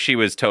 I'm sure she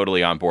was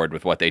totally on board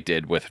with what they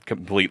did with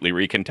completely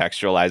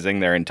recontextualizing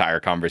their entire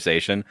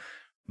conversation.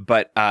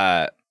 But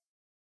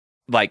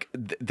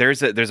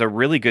there's a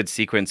really good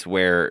sequence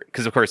where,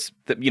 because of course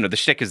the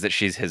shtick is that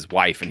she's his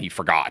wife and he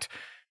forgot,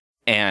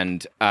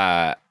 and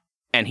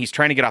he's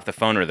trying to get off the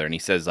phone with her, and he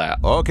says,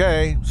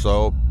 okay,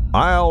 so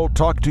I'll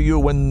talk to you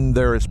when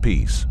there is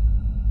peace.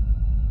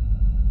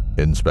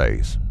 In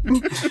space.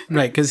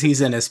 Right, because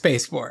he's in a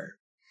spaceport.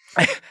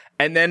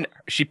 And then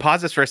she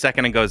pauses for a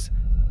second and goes,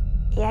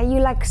 Yeah, you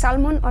like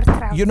salmon or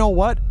trout? You know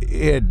what?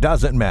 It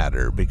doesn't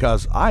matter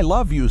because I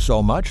love you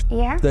so much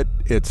that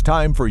it's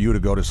time for you to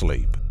go to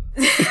sleep.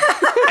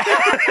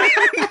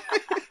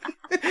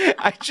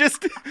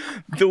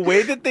 The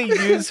way that they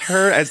use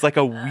her as like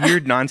a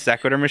weird non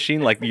sequitur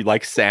machine, like you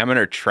like salmon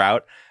or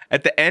trout.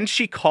 At the end,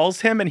 she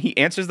calls him and he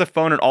answers the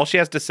phone, and all she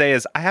has to say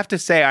is, I have to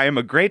say I am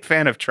a great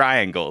fan of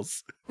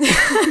triangles.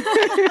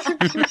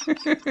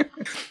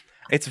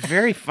 It's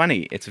very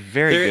funny. It's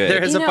very good.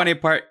 There is a funny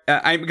part,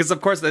 because of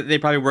course they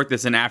probably worked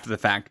this in after the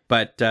fact,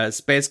 but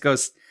Space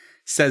Ghost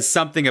says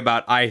something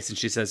about ice, and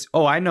she says,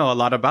 oh, I know a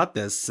lot about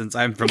this since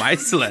I'm from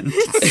Iceland.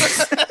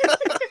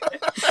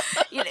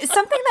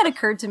 Something that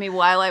occurred to me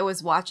while I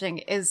was watching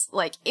is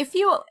like, if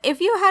you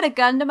had a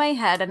gun to my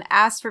head and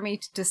asked for me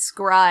to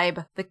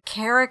describe the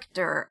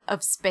character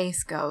of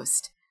Space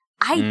Ghost,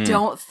 I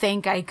don't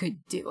think I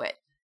could do it.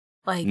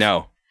 Like,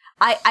 no.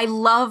 I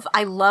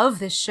love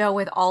this show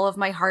with all of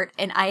my heart,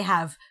 and I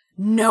have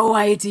no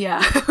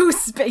idea who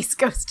Space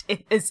Ghost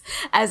is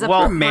as a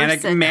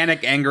person.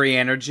 Manic, angry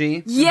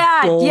energy.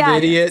 Yeah, bold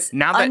idiot.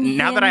 Now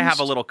that I have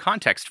a little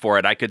context for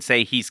it, I could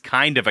say he's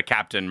kind of a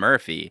Captain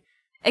Murphy.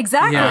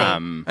 Exactly.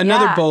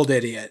 Another bold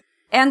idiot.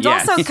 And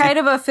also kind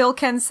of a Phil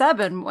Ken Seb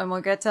when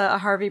we'll get to a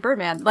Harvey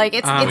Birdman. Like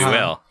we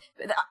will.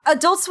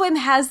 Adult Swim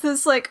has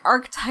this like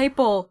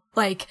archetypal,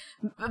 like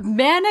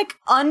manic,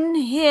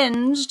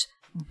 unhinged,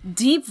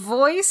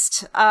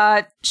 deep-voiced,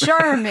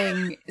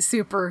 charming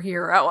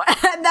superhero.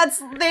 And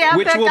they have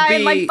that guy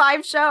in like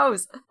 5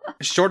 shows.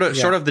 Short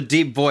of the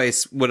deep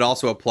voice would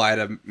also apply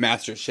to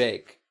Master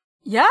Shake.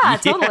 Yeah,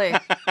 totally.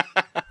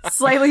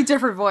 Slightly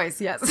different voice,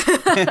 yes.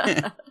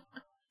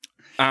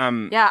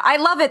 Yeah, I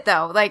love it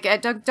though. Like,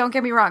 don't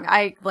get me wrong.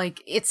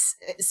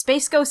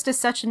 Space Ghost is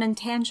such an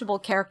intangible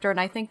character, and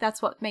I think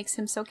that's what makes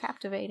him so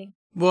captivating.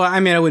 Well, I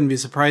mean, I wouldn't be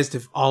surprised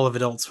if all of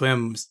Adult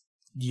Swim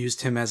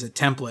used him as a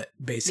template,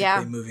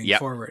 basically, moving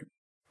forward.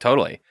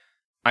 Totally.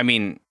 I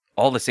mean,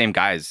 all the same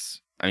guys.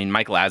 I mean,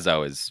 Mike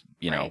Lazo is,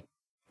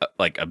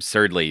 like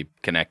absurdly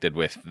connected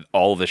with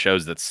all the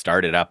shows that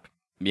started up.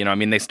 I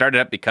mean, they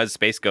started up because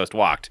Space Ghost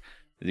walked,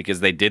 because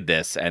they did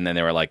this, and then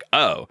they were like,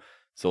 oh,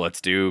 so let's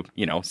do,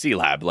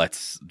 C-Lab,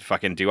 let's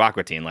fucking do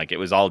Aqua Teen. Like, it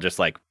was all just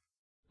like,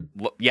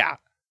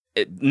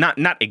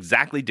 not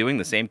exactly doing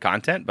the same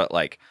content, but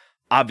like,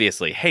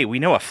 obviously, hey, we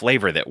know a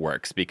flavor that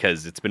works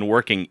because it's been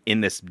working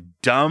in this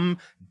dumb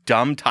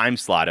time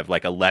slot of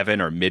like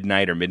 11 or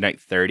midnight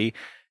 30.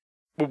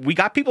 We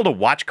got people to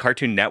watch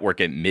Cartoon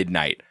Network at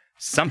midnight.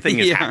 Something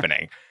is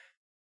happening.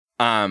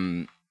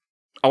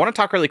 I want to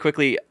talk really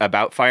quickly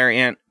about Fire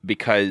Ant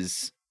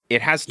because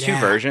it has 2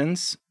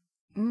 versions.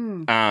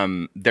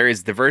 There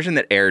is the version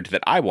that aired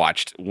that I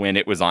watched when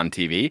it was on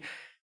TV.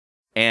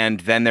 And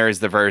then there is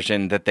the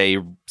version that they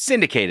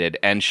syndicated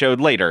and showed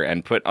later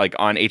and put like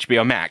on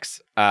HBO Max.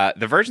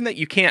 The version that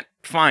you can't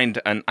find,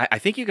 and I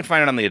think you can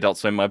find it on the Adult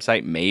Swim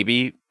website,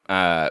 maybe.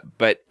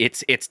 But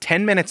it's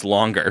 10 minutes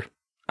longer.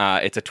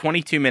 It's a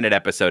 22-minute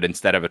episode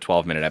instead of a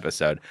 12-minute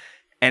episode.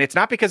 And it's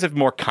not because of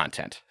more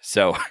content.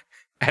 So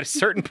at a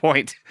certain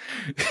point,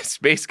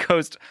 Space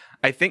Ghost,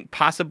 I think,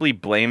 possibly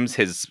blames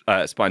his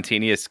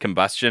spontaneous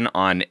combustion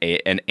on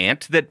an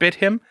ant that bit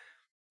him.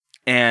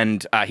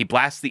 And he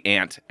blasts the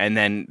ant, and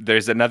then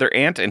there's another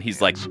ant, and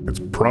he's like, it's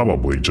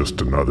probably just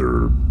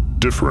another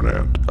different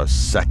ant. A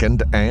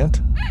second ant?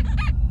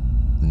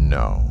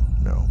 No.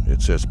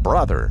 It's his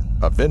brother,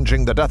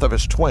 avenging the death of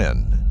his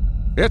twin.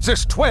 It's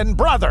his twin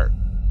brother!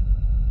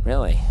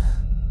 Really?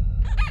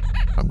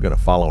 I'm gonna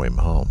follow him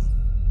home.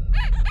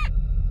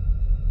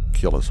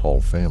 Kill his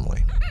whole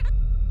family.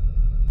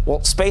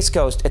 Well, Space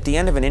Ghost, at the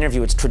end of an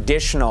interview, it's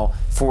traditional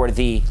for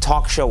the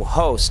talk show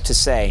host to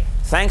say,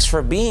 thanks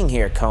for being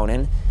here,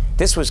 Conan.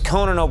 This was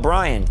Conan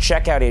O'Brien.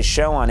 Check out his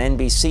show on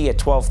NBC at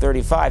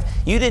 12:35.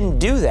 You didn't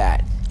do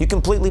that. You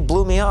completely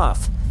blew me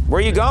off. Where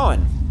are you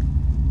going?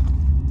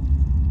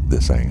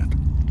 This ant.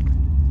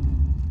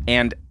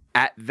 And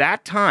at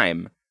that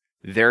time,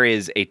 there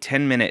is a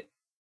 10-minute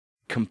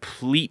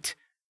complete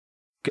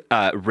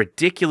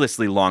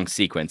ridiculously long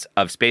sequence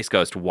of Space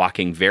Ghost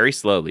walking very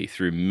slowly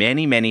through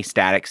many, many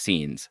static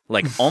scenes,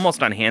 like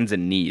almost on hands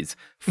and knees,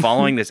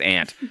 following this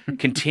ant,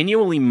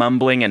 continually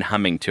mumbling and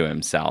humming to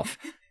himself.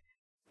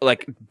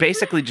 Like,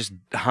 basically just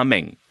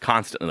humming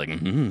constantly,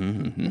 like,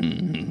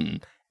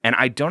 and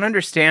I don't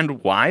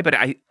understand why, but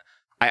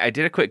I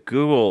did a quick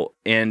Google,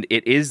 and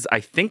it is, I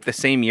think, the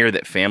same year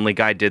that Family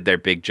Guy did their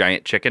big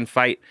giant chicken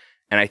fight.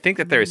 And I think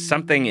that there is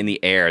something in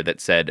the air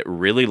that said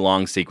really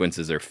long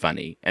sequences are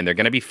funny, and they're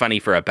going to be funny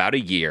for about a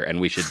year,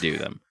 and we should do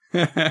them.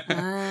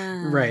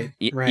 Right.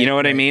 You know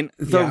what I mean?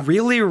 The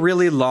really,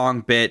 really long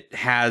bit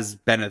has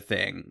been a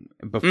thing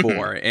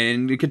before,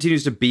 and it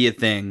continues to be a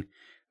thing.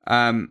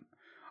 I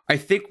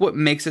think what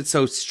makes it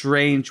so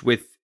strange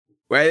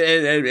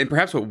and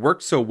perhaps what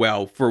worked so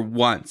well for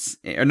once,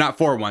 or not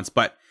for once,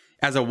 but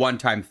as a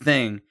one-time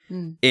thing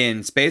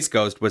in Space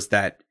Ghost was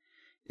that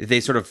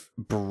they sort of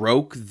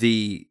broke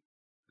the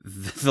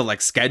like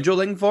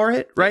scheduling for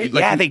it, right?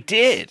 Yeah, they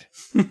did.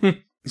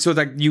 So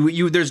like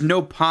you there's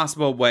no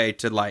possible way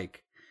to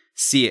like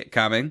see it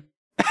coming.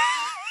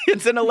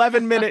 It's an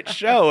 11-minute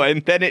show,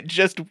 and then it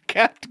just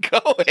kept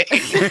going,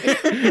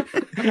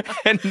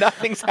 and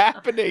nothing's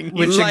happening.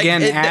 Which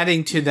again,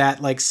 adding to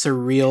that like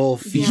surreal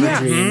fever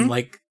dream,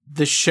 like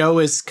the show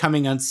is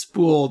coming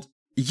unspooled.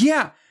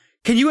 Yeah.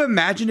 Can you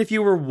imagine if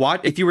you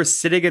were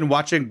sitting and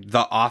watching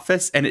The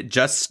Office and it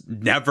just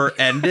never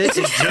ended?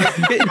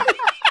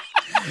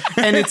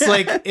 And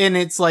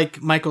it's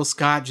like Michael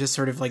Scott just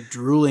sort of like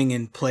drooling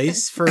in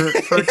place for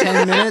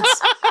 10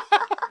 minutes.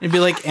 And be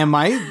like, am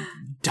I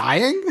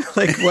dying?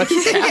 Like,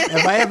 what's happening?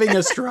 Am I having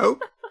a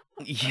stroke?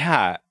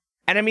 Yeah.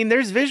 And I mean,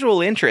 there's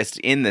visual interest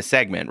in the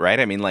segment, right?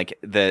 I mean, like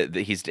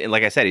he's,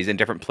 like I said, he's in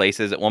different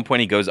places. At one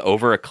point he goes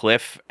over a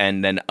cliff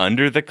and then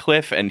under the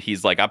cliff, and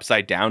he's like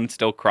upside down,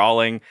 still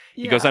crawling.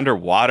 He goes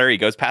underwater. He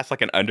goes past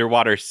like an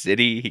underwater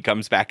city. He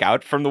comes back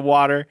out from the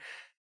water.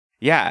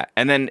 Yeah.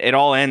 And then it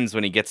all ends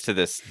when he gets to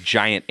this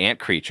giant ant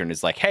creature and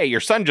is like, hey, your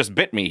son just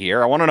bit me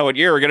here. I want to know what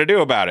you're going to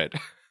do about it.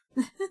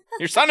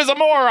 Your son is a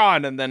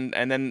moron. And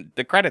then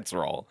the credits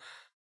roll.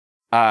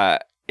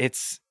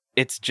 It's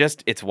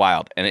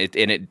wild, and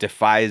it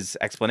defies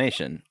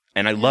explanation.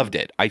 And I loved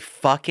it. I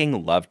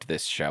fucking loved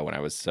this show when I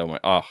was so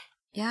much. Oh,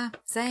 yeah,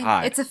 same.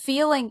 God. It's a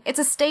feeling. It's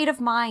a state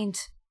of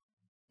mind.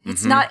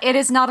 It's not. It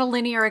is not a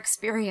linear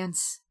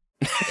experience.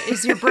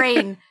 is your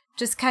brain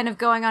just kind of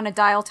going on a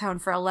dial tone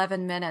for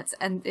 11 minutes,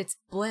 and it's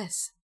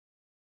bliss.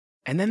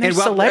 And then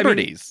there's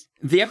celebrities.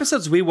 The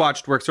episodes we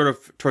watched were sort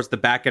of towards the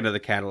back end of the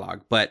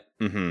catalog, but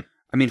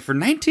I mean, for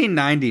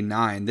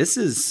 1999, this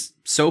is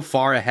so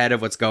far ahead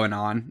of what's going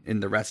on in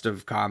the rest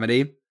of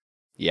comedy.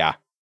 Yeah.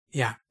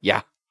 Yeah.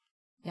 Yeah.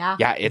 Yeah.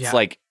 Yeah. It's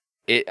like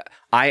it.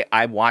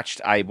 I watched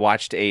I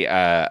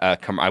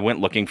went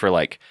looking for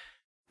like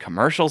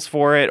commercials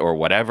for it or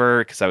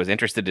whatever because I was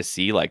interested to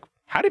see like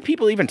how did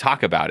people even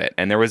talk about it.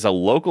 And there was a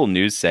local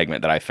news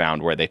segment that I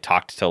found where they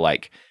talked to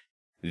like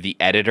the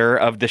editor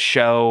of the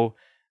show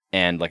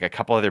and like a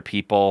couple other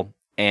people.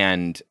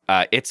 And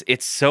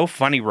it's so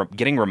funny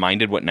getting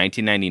reminded what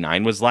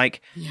 1999 was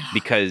like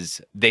because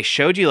they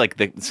showed you like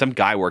some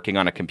guy working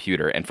on a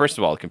computer. And first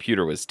of all, the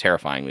computer was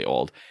terrifyingly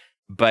old.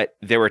 But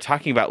they were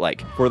talking about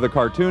like... For the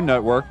Cartoon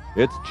Network,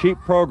 it's cheap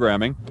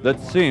programming that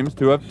seems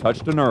to have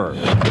touched a nerve.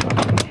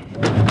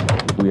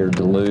 We are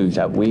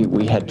deluged.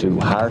 We had to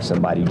hire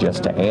somebody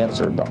just to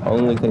answer. The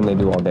only thing they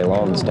do all day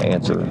long is to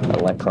answer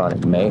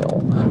electronic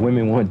mail.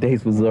 Women want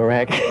dates with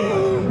Zorak.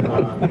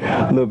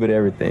 A little bit of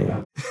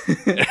everything.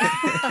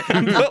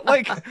 But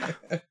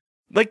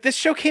like this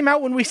show came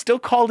out when we still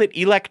called it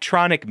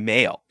electronic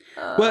mail.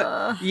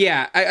 Well,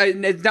 yeah,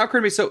 it's now occurred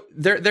to me. So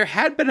there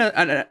had been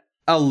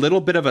a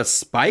little bit of a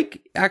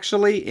spike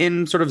actually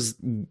in sort of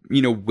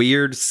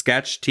weird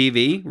sketch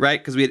TV,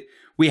 right? Because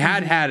we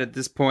had at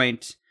this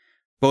point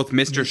both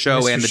Mr.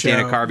 Show and the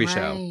Dana Carvey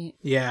Show.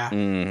 Yeah.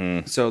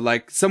 Mm-hmm. So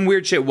like some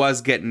weird shit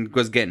was getting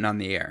on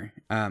the air.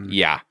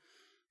 Yeah.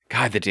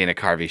 God, the Dana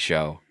Carvey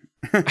Show.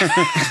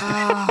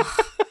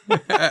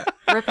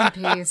 Rip in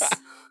peace.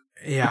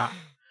 Yeah.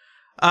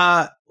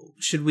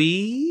 Should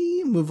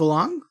we move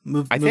along?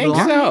 I think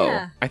so.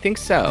 Yeah. I think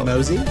so.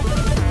 Mosey?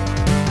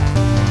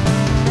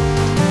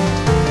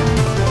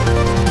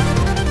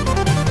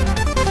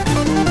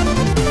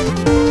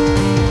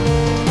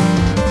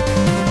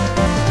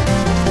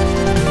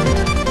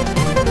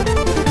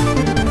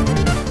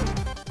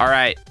 All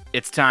right,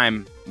 it's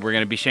time. We're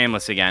going to be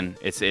shameless again.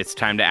 It's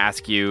time to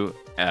ask you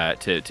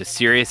to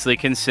seriously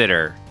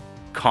consider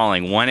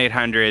calling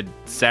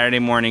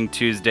 1-800 Morning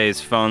Tuesdays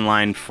phone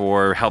line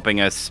for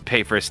helping us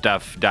pay for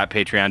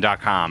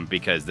stuff.patreon.com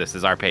because this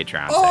is our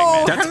Patreon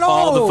segment. That's hello.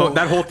 all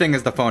that whole thing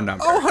is the phone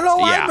number. Oh, hello,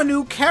 Yeah. I'm a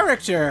new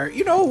character.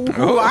 You know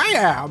who I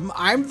am.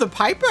 I'm the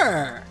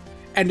Piper.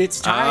 And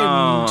it's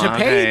time to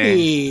pay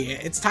me.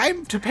 It's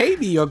time to pay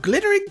me your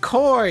glittering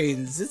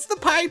coins. It's the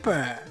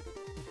Piper.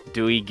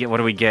 What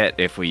do we get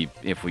if we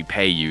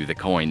pay you the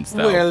coins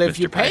though? Well, if Mr.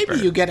 you pay Piper?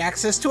 me, you get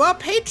access to our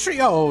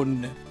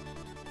Patreon.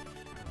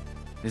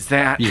 Is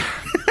that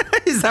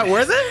Is that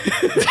worth it?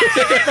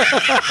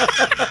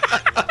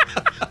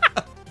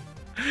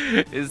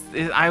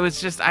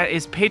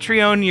 Is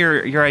Patreon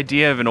your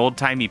idea of an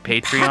old-timey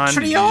Patreon?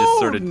 Patreon. You just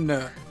sort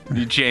of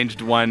you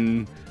changed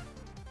one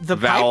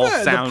vowel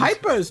sound. The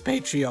Piper's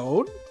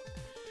Patreon.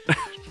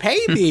 Pay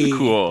me.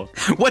 Cool.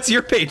 What's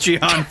your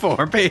Patreon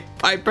for,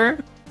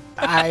 Piper?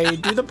 I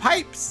do the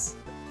pipes.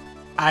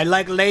 I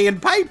like laying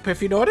pipe,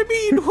 if you know what I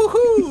mean.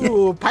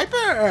 Woohoo, Piper.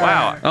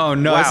 Wow. Oh,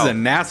 no, Wow. This is a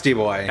nasty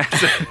boy.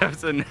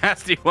 That's a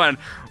nasty one.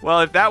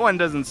 Well, if that one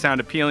doesn't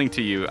sound appealing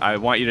to you, I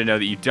want you to know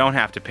that you don't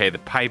have to pay the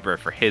Piper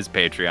for his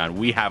Patreon.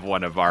 We have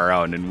one of our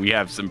own, and we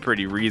have some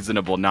pretty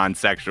reasonable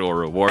non-sexual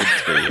rewards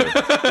for you.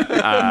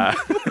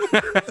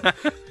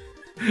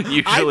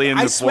 Usually in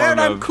the form of... I swear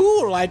I'm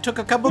cool. I took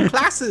a couple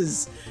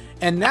classes,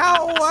 and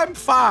now I'm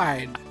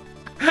fine.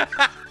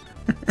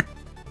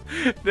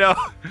 No,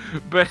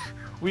 but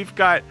we've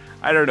got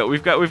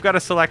a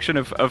selection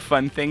of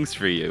fun things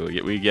for you.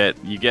 You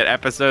get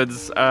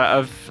episodes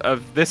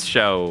of this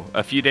show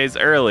a few days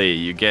early.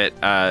 You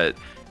get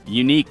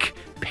unique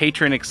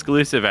patron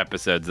exclusive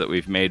episodes that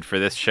we've made for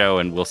this show,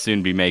 and we'll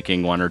soon be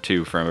making one or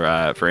two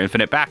for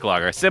Infinite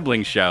Backlog, our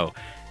sibling show,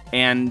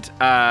 and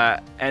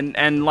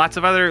lots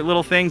of other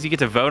little things. You get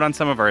to vote on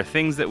some of our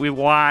things that we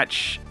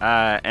watch,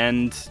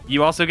 and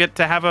you also get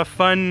to have a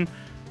fun,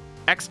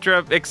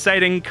 extra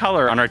exciting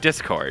color on our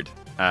Discord.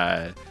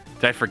 Did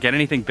I forget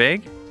anything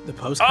big? The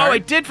postcard? Oh, I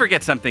did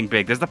forget something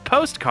big. There's the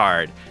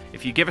postcard.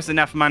 If you give us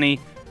enough money,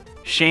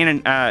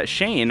 Shane,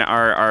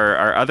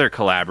 our other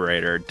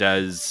collaborator,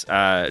 does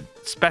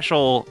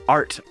special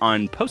art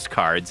on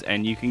postcards,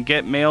 and you can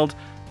get mailed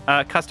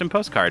a custom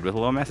postcard with a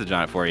little message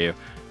on it for you.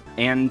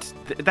 And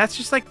that's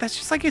just like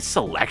a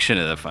selection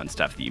of the fun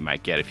stuff that you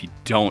might get if you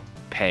don't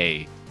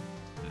pay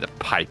the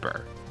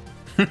Piper.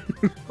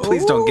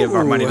 Please don't give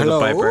our money to the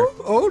Piper.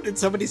 Oh, did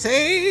somebody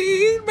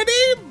say my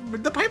name?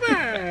 The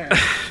Piper.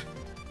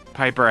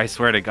 Piper, I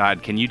swear to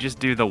God, can you just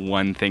do the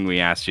one thing we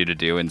asked you to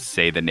do and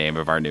say the name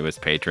of our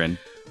newest patron?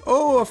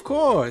 Oh, of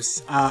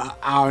course.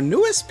 Our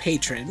newest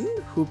patron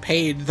who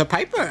paid the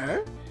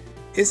Piper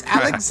is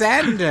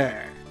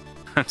Alexander.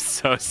 I'm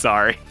so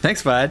sorry.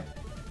 Thanks, bud.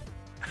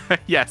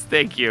 Yes,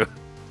 thank you.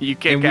 You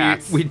kick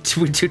ass. We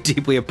do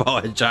deeply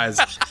apologize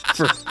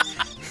for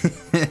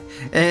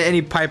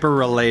any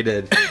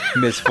Piper-related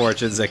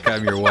misfortunes that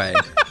come your way.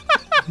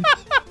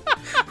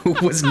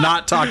 was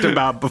not talked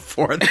about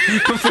before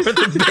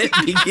the bit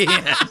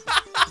began.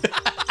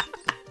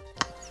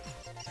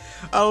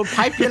 I'll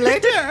pipe you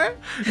later.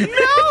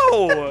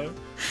 No.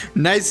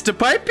 Nice to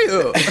pipe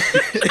you.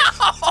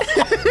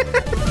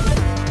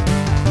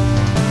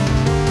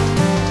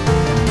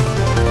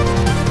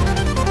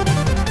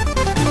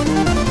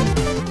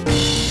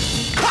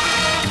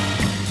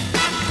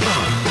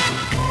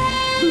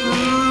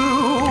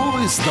 Who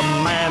is the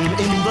man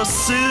in the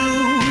suit?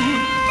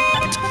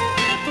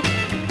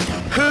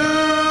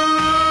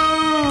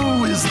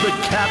 Who is the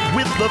cat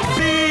with the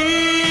beak?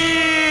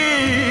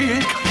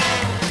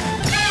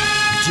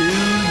 Do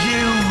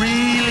you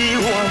really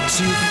want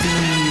to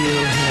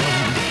feel him?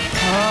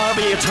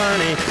 Harvey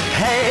Attorney,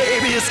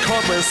 habeas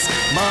corpus,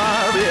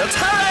 Marvy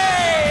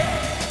Attorney,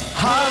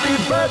 Harvey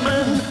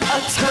Birdman,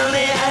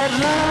 attorney at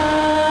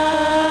law.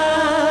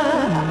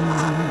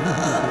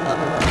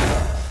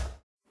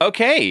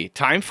 Okay,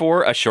 time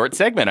for a short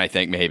segment, I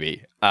think,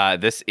 maybe.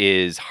 This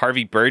is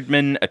Harvey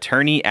Birdman,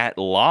 attorney at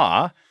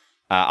law.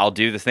 I'll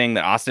do the thing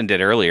that Austin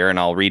did earlier, and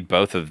I'll read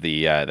both of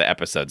the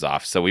episodes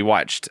off. So we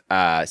watched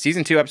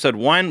Season 2, Episode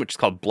 1, which is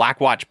called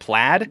Blackwatch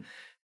Plaid.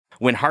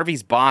 When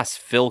Harvey's boss,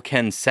 Phil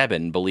Ken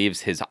Sebin,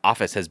 believes his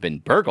office has been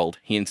burgled,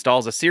 he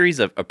installs a series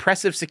of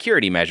oppressive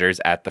security measures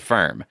at the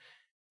firm.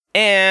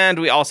 And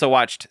we also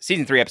watched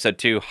Season 3, Episode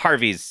 2,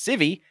 Harvey's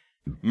Civvy.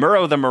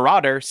 Murrow the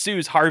Marauder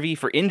sues Harvey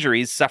for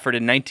injuries suffered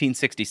in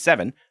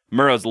 1967.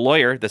 Murrow's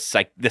lawyer, the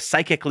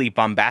psychically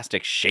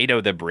bombastic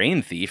Shado the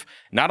Brain Thief,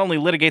 not only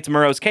litigates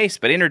Murrow's case,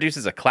 but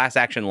introduces a class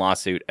action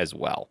lawsuit as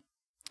well.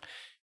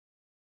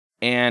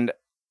 And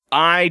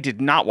I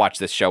did not watch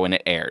this show when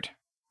it aired.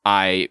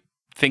 I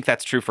think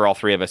that's true for all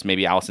three of us.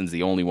 Maybe Allison's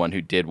the only one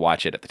who did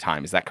watch it at the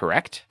time. Is that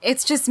correct?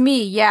 It's just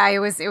me. Yeah, it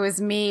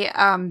was me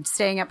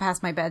staying up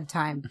past my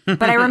bedtime.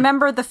 But I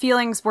remember the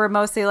feelings were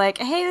mostly like,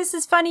 hey, this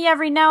is funny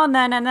every now and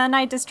then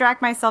I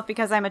distract myself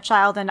because I'm a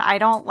child and I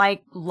don't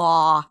like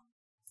law.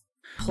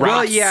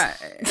 Well, yeah.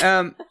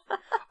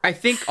 I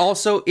think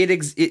also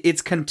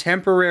its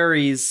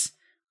contemporaries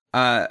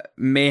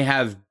may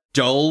have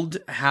dulled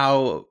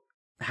how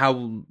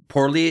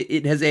poorly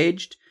it has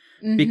aged.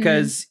 Mm-hmm.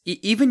 Because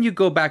even you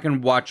go back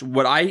and watch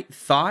what I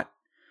thought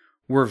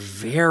were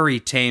very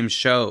tame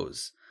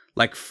shows,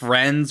 like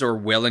Friends or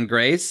Will and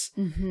Grace.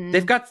 Mm-hmm.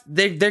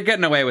 They're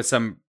getting away with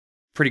some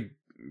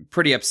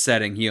pretty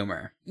upsetting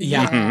humor.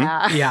 Yeah,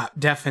 mm-hmm. Yeah,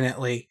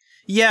 definitely.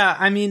 Yeah,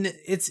 I mean,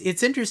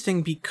 it's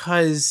interesting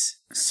because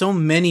so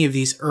many of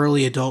these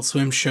early Adult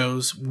Swim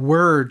shows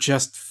were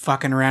just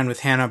fucking around with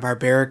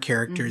Hanna-Barbera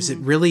characters.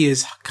 Mm-hmm. It really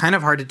is kind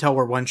of hard to tell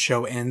where one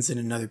show ends and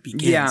another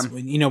begins. Yeah.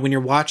 When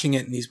you're watching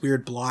it in these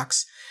weird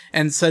blocks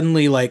and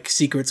suddenly like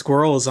Secret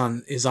Squirrel is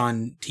on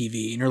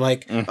TV and you're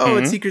like, oh,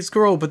 it's Secret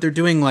Squirrel, but they're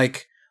doing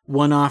like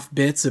one-off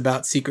bits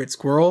about Secret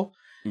Squirrel.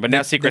 But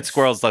now Secret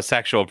Squirrel's the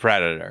sexual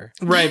predator.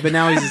 Right, but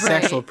now he's a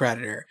sexual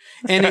predator.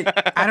 And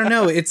I don't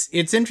know,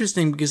 it's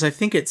interesting because I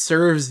think it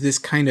serves this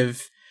kind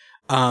of,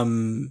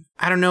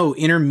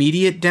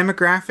 intermediate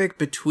demographic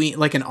between,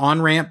 like an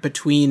on-ramp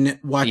between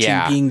watching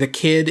Being the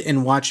Kid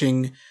and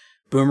watching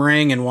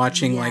Boomerang and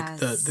watching like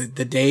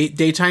the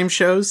daytime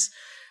shows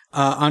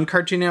on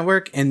Cartoon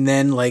Network. And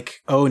then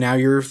like, oh, now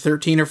you're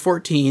 13 or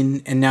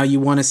 14 and now you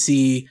want to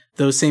see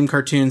those same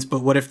cartoons,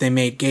 but what if they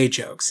made gay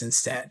jokes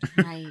instead?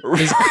 Right.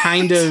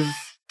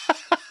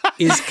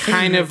 Is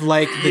kind of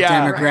like the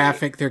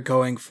demographic they're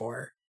going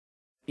for.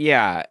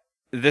 Yeah.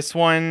 This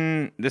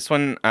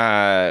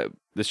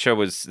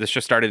show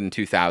started in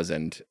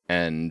 2000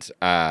 and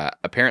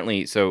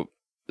apparently, so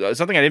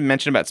something I didn't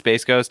mention about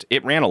Space Ghost,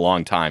 it ran a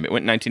long time. It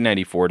went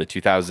 1994 to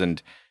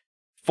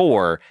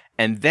 2004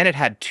 and then it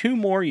had 2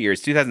 more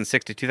years,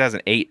 2006 to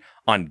 2008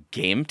 on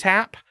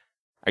GameTap.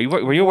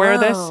 Were you aware of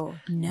this?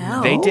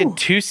 No. They did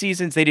 2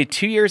 seasons. They did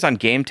 2 years on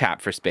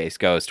GameTap for Space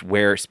Ghost,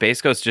 where Space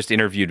Ghost just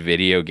interviewed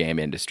video game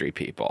industry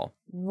people.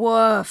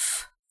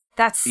 Woof.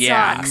 That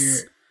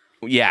sucks.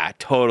 Yeah,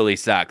 totally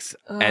sucks.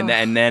 And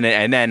then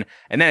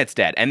it's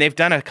dead. And they've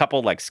done a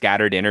couple like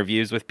scattered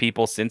interviews with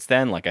people since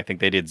then. Like I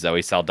think they did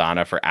Zoe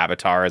Saldana for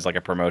Avatar as like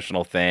a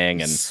promotional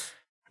thing, and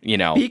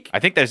I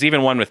think there's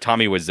even one with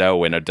Tommy Wiseau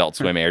when Adult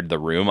Swim aired The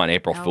Room on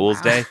April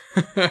Fool's Day.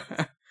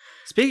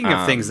 Speaking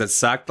of things that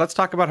sucked, let's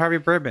talk about Harvey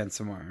Birdman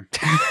some more.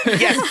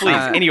 Yes,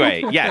 please.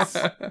 Anyway, yes.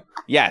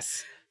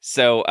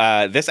 So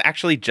this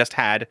actually just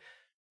had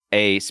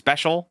a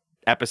special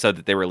episode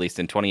that they released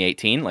in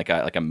 2018, like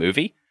a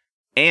movie,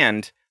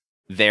 and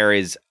there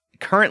is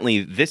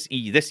currently this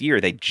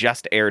year they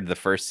just aired the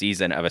first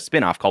season of a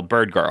spinoff called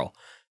Bird Girl,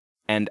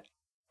 and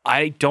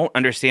I don't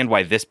understand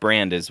why this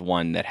brand is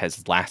one that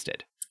has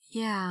lasted.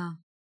 Yeah,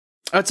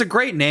 it's a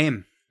great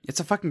name. It's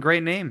a fucking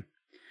great name.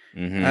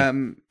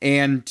 Mm-hmm.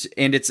 And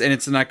it's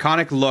an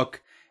iconic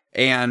look,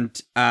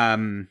 and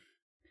I'm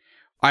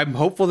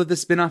hopeful that the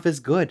spinoff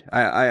is good.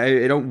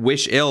 I don't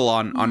wish ill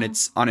on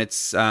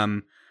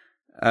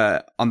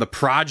the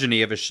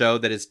progeny of a show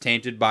that is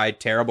tainted by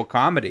terrible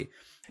comedy.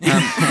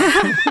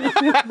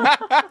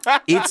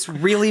 It's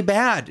really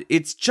bad.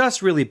 It's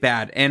just really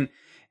bad. And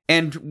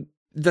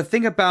the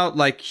thing about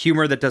like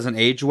humor that doesn't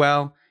age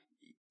well,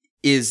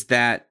 is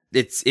that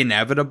it's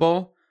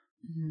inevitable,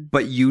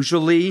 but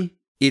usually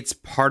it's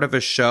part of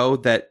a show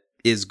that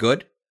is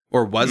good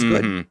or was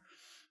good.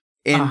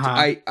 And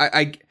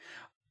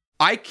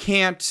I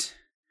can't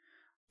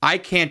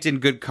in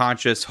good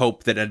conscience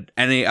hope that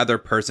any other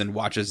person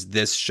watches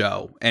this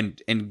show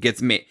and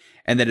gets me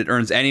and that it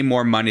earns any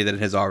more money than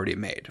it has already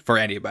made for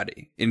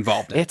anybody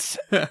involved in it.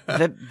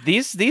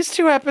 It's these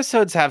 2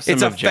 episodes have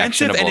some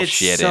objectionable and it's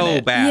shit so in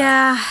it.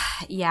 bad.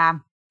 Yeah.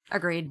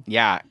 Agreed.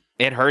 Yeah,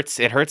 it hurts.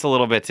 It hurts a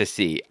little bit to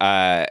see.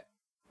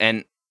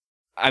 And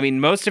I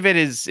mean, most of it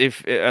is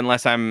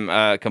unless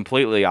I'm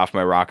completely off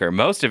my rocker.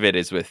 Most of it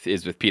is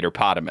with Peter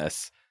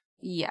Potamus.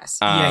 Yes.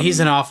 Yeah, he's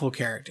an awful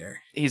character.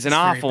 He's an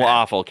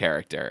awful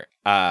character.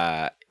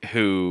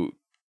 Who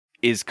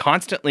is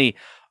constantly.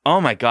 Oh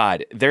my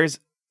God!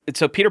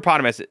 So Peter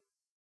Potamus.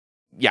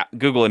 Yeah,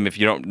 Google him if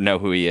you don't know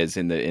who he is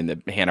in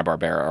the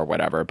Hanna-Barbera or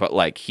whatever. But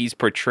like, he's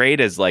portrayed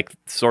as like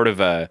sort of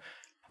a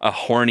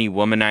horny,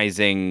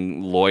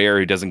 womanizing lawyer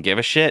who doesn't give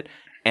a shit,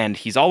 and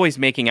he's always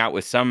making out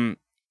with some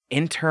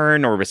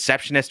intern or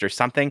receptionist or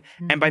something.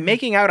 And by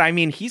making out, I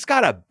mean he's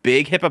got a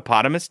big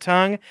hippopotamus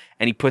tongue,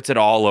 and he puts it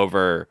all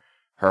over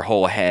her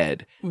whole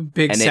head.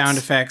 Big sound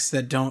effects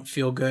that don't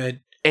feel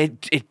good.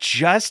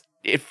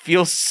 It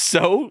feels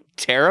so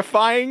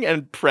terrifying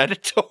and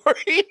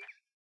predatory.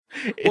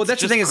 Well,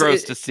 that's the thing.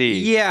 Gross to see.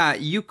 Yeah,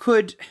 you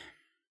could,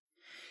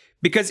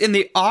 because in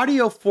the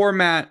audio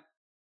format,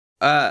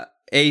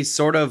 a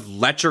sort of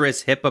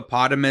lecherous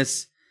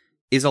hippopotamus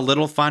is a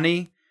little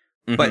funny,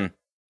 but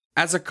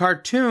as a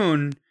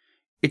cartoon,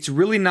 it's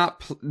really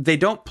not. They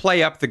don't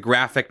play up the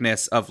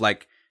graphicness of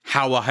like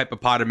how a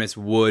hippopotamus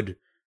would,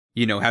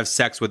 have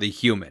sex with a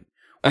human.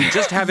 We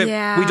just have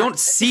him. We don't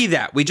see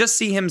that. We just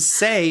see him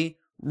say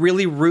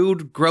really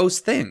rude, gross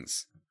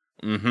things.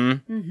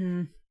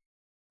 And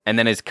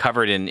then is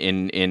covered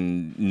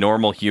in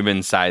normal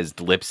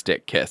human-sized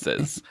lipstick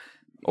kisses.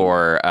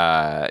 Or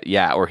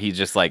he's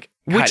just like...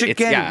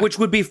 Which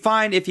would be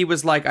fine if he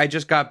was like, I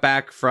just got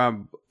back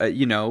from,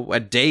 a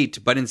date,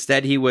 but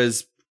instead he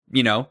was,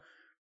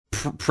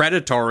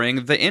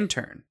 predatoring the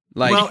intern.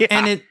 Like,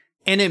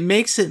 and it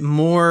makes it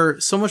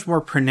so much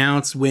more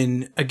pronounced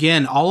when,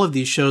 again, all of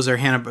these shows are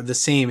the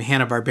same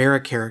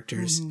Hanna-Barbera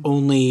characters,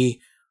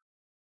 only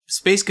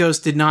Space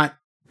Ghost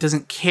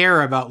doesn't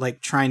care about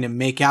like trying to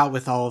make out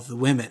with all of the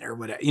women or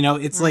whatever.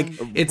 It's like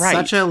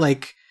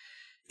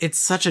it's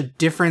such a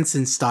difference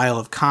in style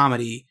of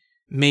comedy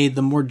made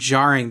them more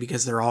jarring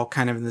because they're all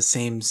kind of in the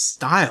same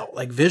style,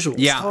 like visuals.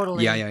 Yeah,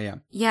 totally.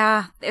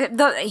 Yeah.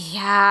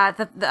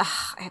 The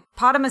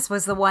Potamus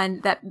was the one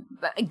that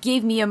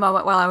gave me a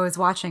moment while I was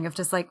watching of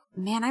just like,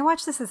 man, I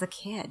watched this as a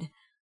kid.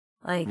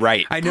 Like,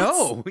 right. I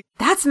know.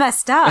 That's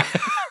messed up.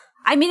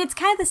 I mean, it's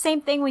kind of the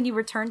same thing when you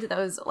return to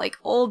those like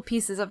old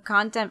pieces of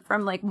content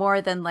from like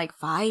more than like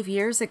 5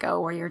 years ago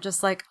where you're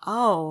just like,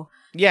 oh,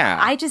 yeah,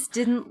 I just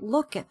didn't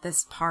look at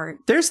this part.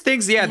 There's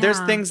things, there's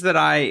things that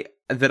I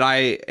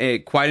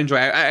quite enjoy.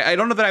 I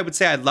don't know that I would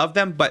say I love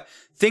them, but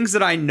things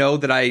that I know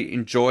that I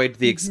enjoyed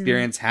the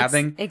experience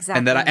having,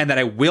 exactly, and that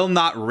I will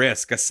not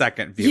risk a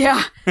second view.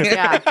 Yeah.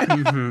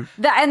 And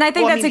I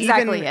think that's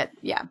exactly it.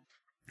 Yeah.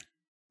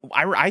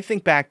 I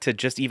think back to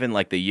just even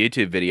like the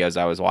YouTube videos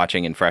I was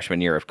watching in freshman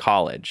year of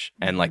college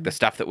and like the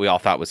stuff that we all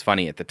thought was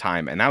funny at the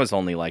time. And that was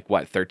only like,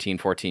 13,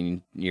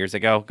 14 years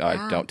ago?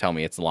 Don't tell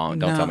me it's long.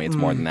 Don't tell me it's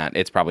more than that.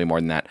 It's probably more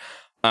than that.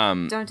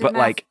 Don't do but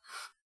math. Like,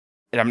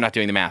 I'm not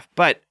doing the math.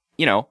 But,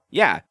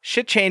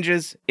 shit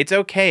changes. It's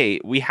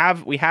okay. We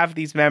have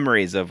these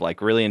memories of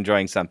like really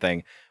enjoying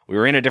something. We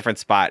were in a different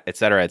spot, et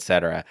cetera, et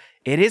cetera.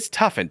 It is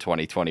tough in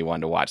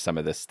 2021 to watch some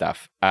of this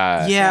stuff.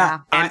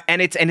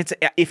 And it's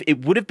if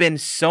it would have been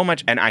so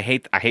much, and I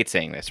hate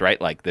saying this,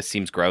 right? Like this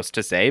seems gross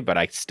to say, but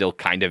I still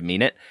kind of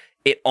mean it.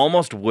 It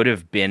almost would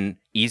have been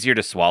easier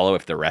to swallow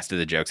if the rest of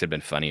the jokes had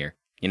been funnier.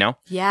 Yeah.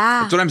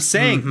 That's what I'm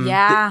saying. Mm-hmm.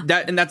 Yeah.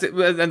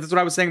 That's what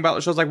I was saying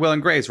about shows like Will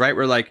and Grace, right?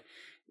 Where like,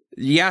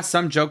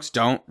 some jokes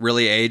don't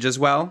really age as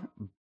well,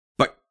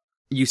 but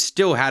you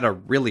still had a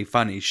really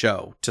funny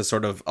show to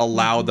sort of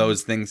allow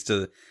those things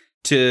to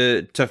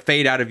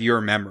fade out of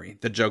your memory,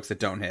 the jokes that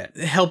don't hit.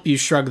 Help you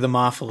shrug them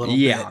off a little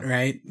bit,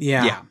 right?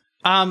 Yeah.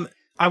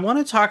 I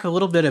want to talk a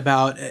little bit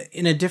about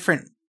in a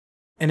different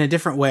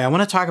way. I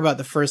want to talk about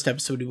the first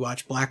episode we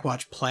watched,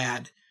 Blackwatch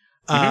Plaid,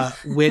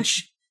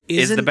 which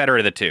is the better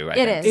of the two. I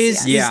think.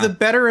 Is the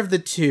better of the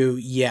two.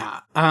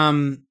 Yeah.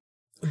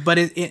 But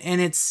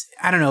it's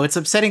I don't know, it's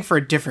upsetting for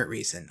a different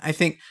reason. I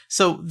think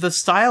so. The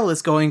style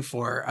is going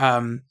for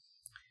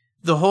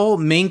the whole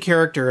main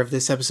character of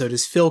this episode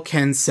is Phil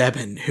Ken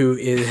Sebin, who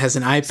has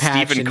an eye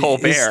patch.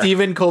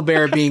 Stephen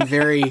Colbert being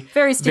very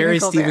very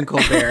Stephen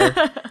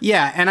Colbert.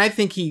 Yeah, and I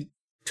think he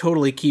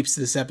totally keeps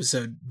this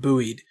episode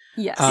buoyed.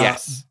 Yes.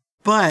 Yes.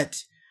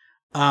 But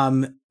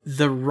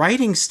the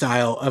writing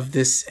style of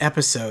this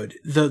episode,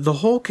 the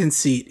whole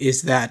conceit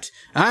is that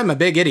I'm a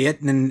big idiot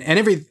and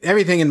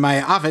everything in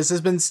my office has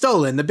been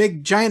stolen. The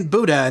big giant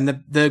Buddha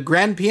and the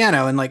grand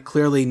piano, and like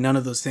clearly none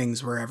of those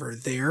things were ever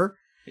there.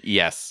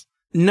 Yes.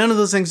 None of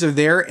those things are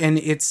there, and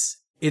it's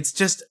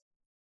just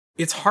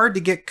it's hard to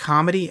get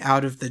comedy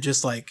out of the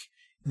just like,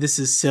 this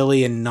is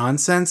silly and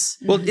nonsense.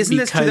 Well, isn't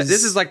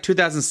this is like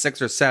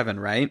 2006 or 7,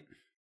 right?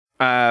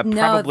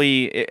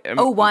 Probably.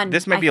 01.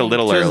 This might be a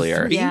little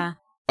earlier. Yeah.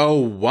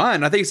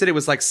 01. I think you said it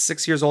was like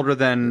 6 years older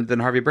than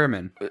Harvey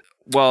Birdman.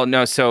 Well,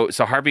 no. So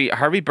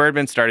Harvey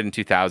Birdman started in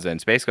 2000.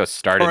 Space Ghost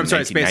started in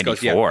 1994. Space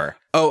Ghost, yeah.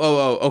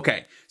 Oh,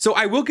 okay. So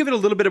I will give it a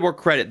little bit more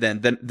credit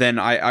than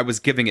I was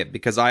giving it,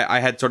 because I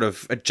had sort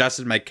of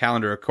adjusted my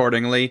calendar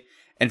accordingly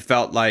and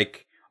felt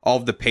like all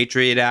of the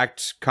Patriot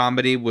Act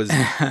comedy was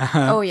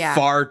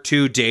far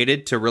too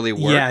dated to really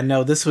work. Yeah,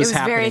 no, this was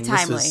happening. Very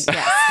timely. This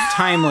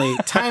was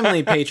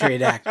timely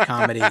Patriot Act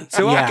comedy.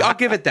 So I'll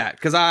give it that,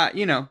 because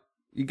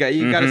you got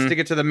to stick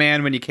it to the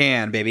man when you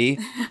can, baby.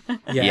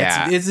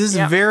 This is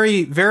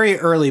very, very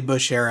early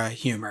Bush era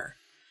humor.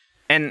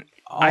 And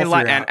I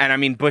like, and I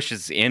mean, Bush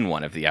is in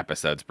one of the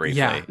episodes briefly.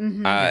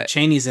 Yeah,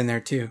 Cheney's in there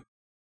too.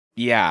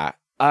 Yeah,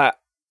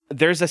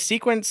 there's a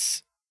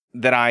sequence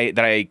that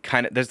I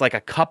kind of, there's like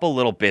a couple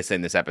little bits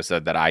in this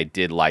episode that I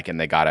did like, and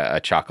they got a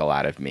chuckle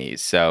out of me.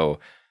 So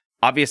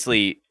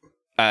obviously,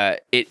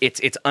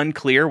 it's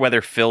unclear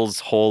whether Phil's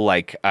whole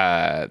like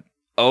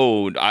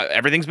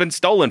everything's been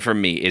stolen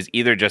from me is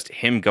either just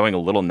him going a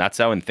little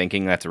nutso and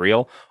thinking that's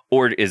real,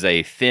 or is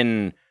a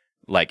thin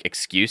like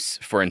excuse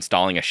for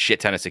installing a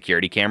shit ton of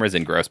security cameras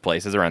in gross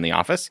places around the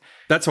office.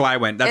 That's why I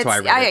went. That's why I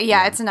read it.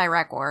 Yeah, it's an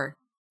Iraq War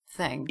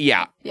thing.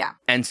 Yeah.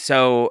 And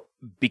so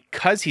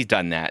because he's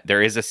done that,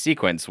 there is a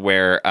sequence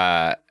where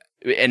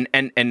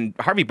and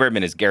Harvey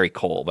Birdman is Gary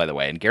Cole, by the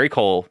way. And Gary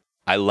Cole,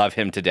 I love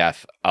him to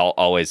death. I'll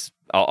always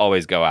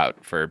go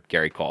out for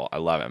Gary Cole. I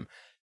love him.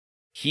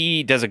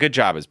 He does a good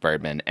job as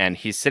Birdman, and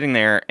he's sitting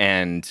there,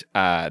 and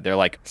they're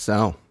like,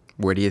 "So,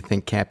 where do you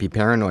think Cappy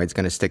Paranoid's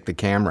going to stick the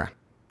camera?"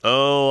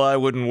 Oh, I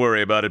wouldn't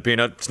worry about it,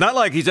 Peanut. It's not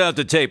like he's out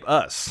to tape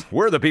us.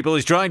 We're the people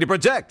he's trying to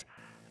protect.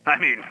 I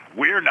mean,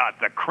 we're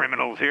not the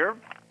criminals here,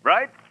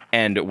 right?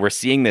 And we're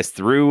seeing this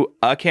through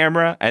a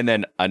camera and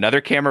then another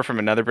camera from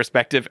another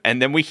perspective.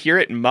 And then we hear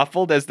it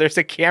muffled as there's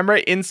a camera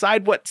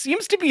inside what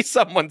seems to be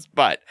someone's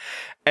butt.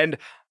 And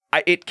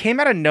it came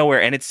out of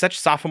nowhere, and it's such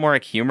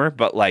sophomoric humor,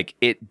 but like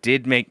it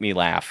did make me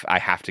laugh. I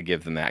have to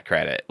give them that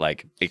credit.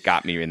 Like it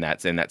got me in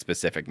that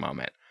specific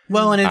moment.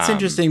 Well, and it's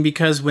interesting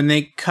because when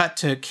they cut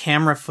to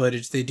camera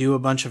footage, they do a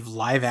bunch of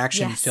live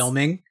action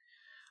filming.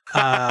 Which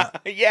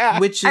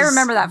is, I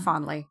remember that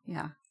fondly.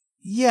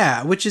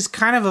 Yeah, which is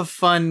kind of a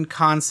fun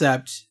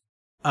concept.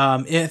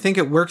 I think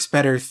it works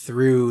better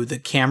through the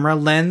camera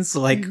lens,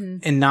 like,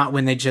 and not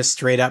when they just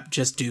straight up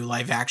just do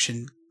live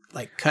action,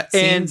 like cut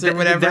scenes or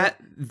whatever.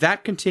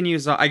 That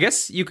continues on. I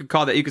guess you could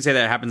call that. You could say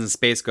that happens in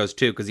Space Ghost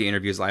too, because he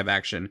interviews live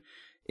action.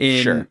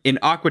 In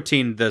Aqua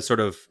Teen, the sort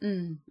of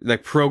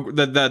like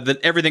the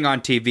everything on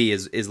TV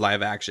is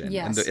live action.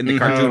 Yes. And in the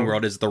cartoon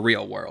world is the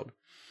real world.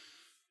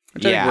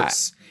 Which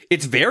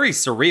it's very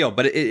surreal,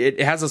 but it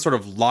has a sort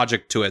of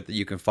logic to it that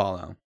you can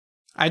follow.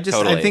 I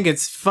think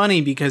it's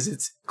funny because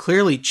it's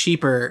clearly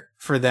cheaper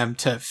for them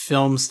to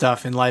film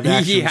stuff in live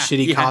action with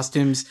shitty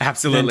costumes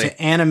than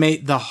to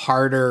animate the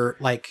harder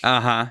like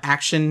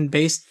action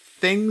based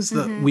things,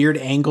 the weird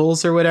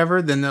angles or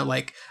whatever. Then they're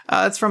like,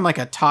 it's from like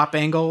a top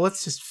angle.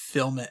 Let's just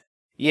film it.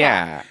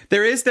 Yeah,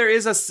 there is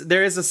a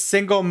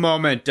single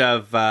moment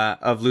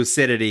of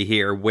lucidity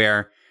here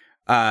where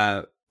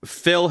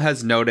Phil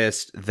has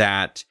noticed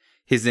that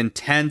his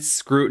intense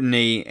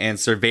scrutiny and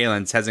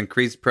surveillance has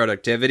increased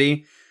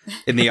productivity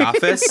in the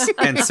office,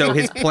 and so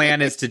his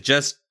plan is to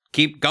just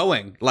keep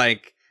going.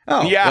 Like,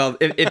 well,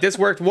 if this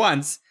worked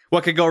once,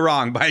 what could go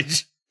wrong by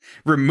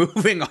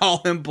removing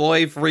all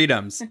employee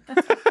freedoms?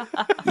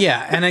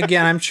 Yeah, and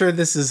again, I'm sure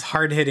this is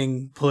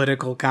hard-hitting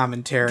political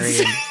commentary.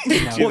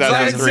 And,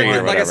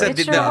 like I said,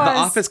 the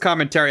Office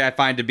commentary I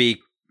find to be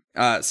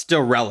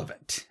still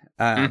relevant.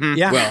 And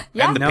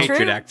the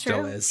Patriot Act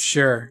still is.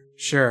 Sure.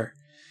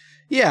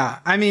 Yeah,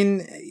 I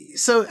mean,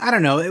 so I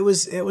don't know. It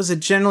was a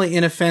generally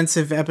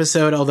inoffensive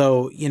episode,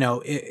 although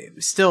it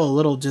was still a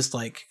little just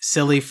like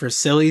silly for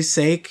silly's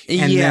sake.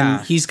 And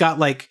then he's got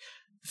like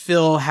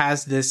Phil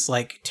has this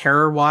like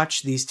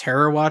these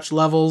terror watch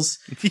levels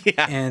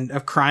and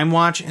of Crime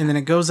Watch, and then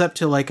it goes up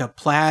to like a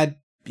plaid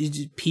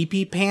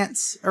pee-pee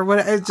pants or what?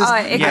 It goes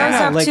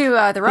up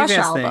to the Rush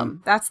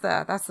album. That's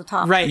the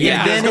top. Right.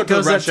 Yeah. And then it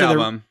goes up to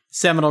album. The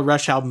seminal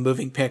Rush album,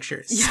 Moving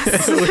Pictures.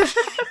 Yes.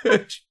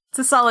 It's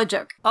a solid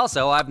joke.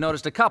 Also, I've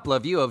noticed a couple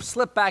of you have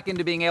slipped back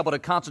into being able to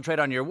concentrate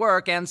on your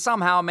work and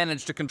somehow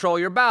managed to control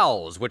your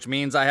bowels, which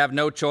means I have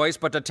no choice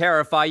but to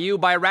terrify you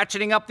by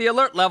ratcheting up the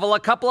alert level a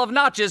couple of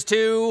notches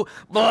to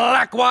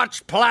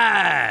Blackwatch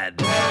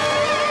Plaid.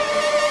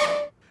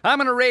 I'm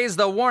going to raise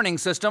the warning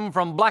system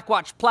from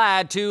Blackwatch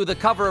Plaid to the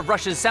cover of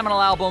Rush's seminal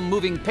album,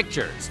 Moving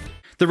Pictures.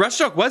 The Rush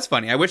joke was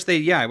funny. I wish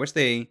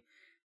they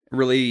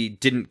really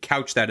didn't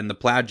couch that in the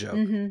plaid joke.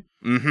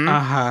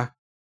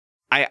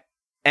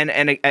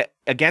 And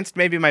against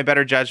maybe my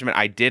better judgment,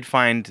 I did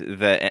find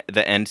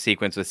the end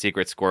sequence with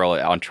Secret Squirrel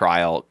on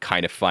trial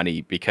kind of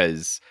funny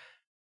because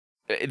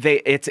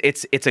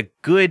it's a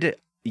good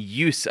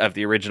use of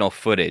the original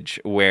footage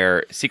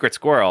where Secret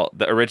Squirrel,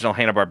 the original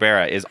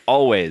Hanna-Barbera, is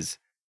always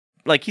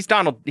like he's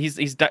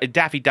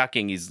Daffy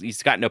Ducking.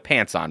 He's got no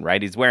pants on,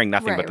 right? He's wearing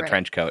nothing but the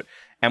trench coat.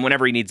 And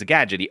whenever he needs a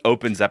gadget, he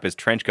opens up his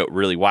trench coat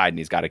really wide and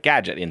he's got a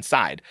gadget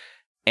inside.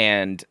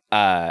 And,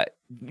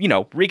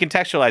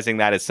 recontextualizing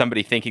that as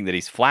somebody thinking that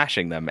he's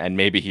flashing them and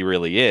maybe he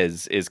really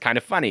is kind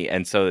of funny.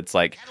 And so it's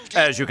like...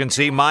 As you can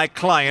see, my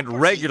client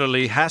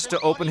regularly has to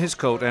open his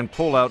coat and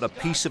pull out a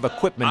piece of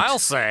equipment. I'll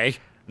say.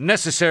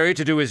 Necessary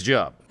to do his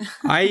job.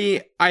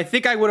 I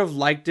think I would have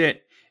liked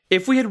it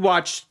if we had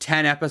watched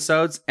 10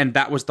 episodes and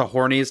that was the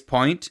horniest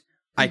point.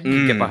 I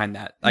could get behind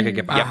that. I could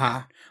get behind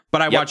that.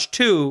 But I watched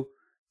 2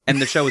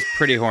 and the show was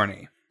pretty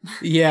horny.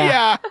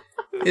 Yeah.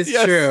 It's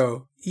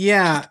true.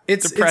 Yeah.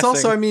 It's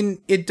also, I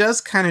mean, it does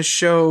kind of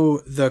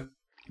show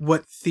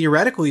what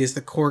theoretically is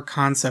the core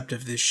concept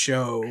of this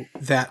show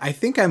that I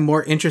think I'm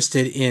more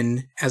interested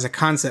in as a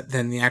concept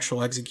than the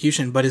actual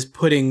execution, but is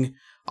putting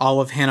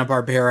all of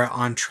Hanna-Barbera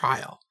on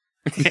trial.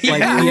 Like the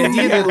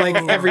idea that like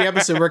every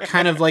episode we're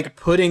kind of like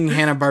putting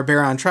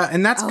Hanna-Barbera on trial,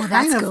 and that's what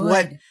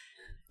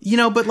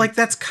but like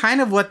that's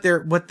kind of what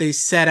they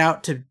set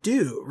out to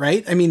do,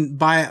 right? I mean,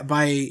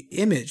 by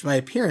image, by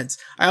appearance.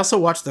 I also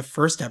watched the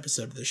first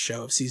episode of the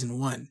show of season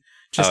 1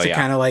 just to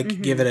kind of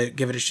like give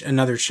it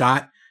another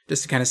shot,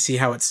 just to kind of see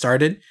how it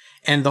started.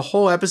 And the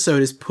whole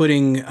episode is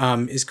creating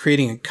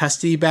a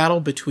custody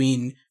battle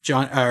between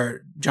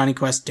Johnny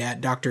Quest's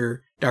dad,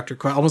 Dr.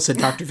 Quest, almost said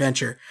Dr.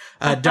 Venture,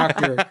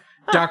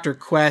 Dr.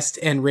 Quest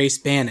and Race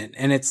Bannon.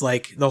 And it's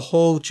like the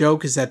whole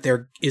joke is that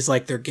they're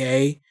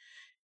gay.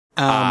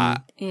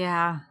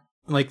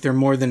 Like they're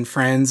more than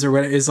friends or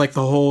what is like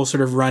the whole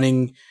sort of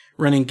running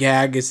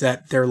gag is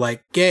that they're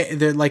like gay.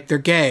 They're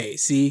gay.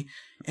 See?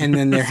 And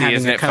then they're having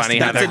isn't a it funny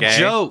how That's they're a gay?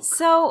 joke.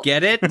 So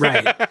Get it?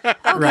 Right. Okay.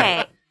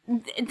 Right.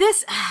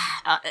 This,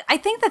 I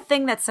think the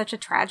thing that's such a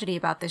tragedy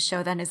about this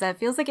show then is that it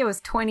feels like it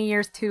was 20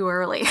 years too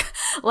early.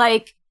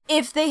 Like,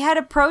 if they had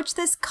approached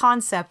this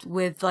concept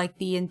with like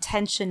the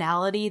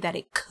intentionality that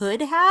it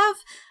could have,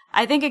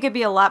 I think it could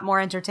be a lot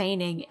more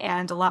entertaining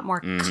and a lot more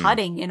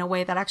cutting in a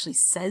way that actually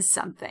says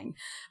something.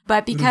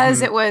 But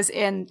because it was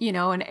in,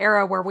 an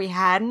era where we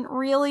hadn't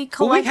really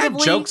collectively... Well, we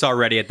had jokes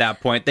already at that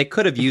point. They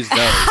could have used those.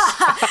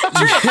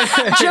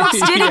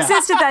 Jokes did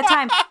exist at that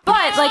time.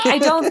 But, like, I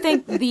don't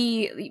think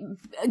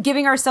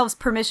giving ourselves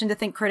permission to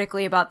think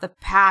critically about the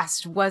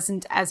past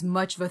wasn't as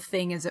much of a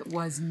thing as it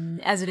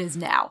is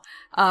now.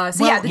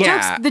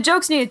 The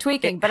jokes needed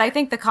tweaking, but I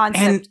think the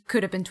concept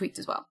could have been tweaked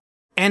as well.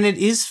 And it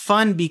is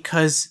fun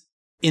because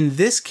in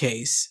this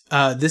case,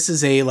 this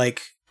is a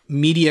like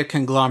media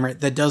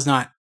conglomerate that does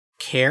not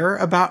care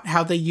about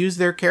how they use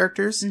their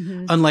characters,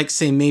 unlike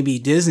say maybe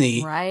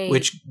Disney,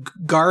 which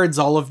guards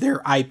all of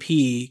their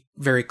IP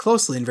very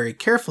closely and very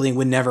carefully and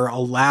would never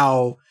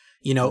allow,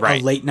 a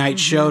late night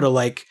show to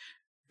like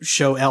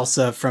show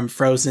Elsa from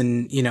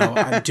Frozen,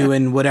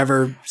 doing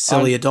whatever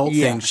silly adult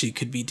thing she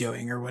could be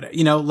doing or whatever,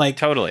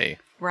 Totally.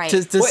 Right.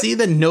 To see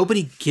that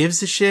nobody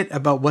gives a shit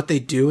about what they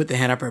do with the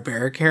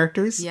Hanna-Barbera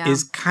characters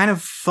is kind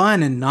of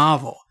fun and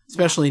novel,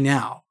 especially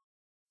now.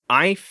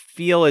 I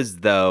feel as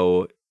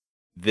though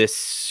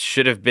this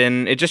should have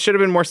been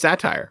more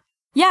satire.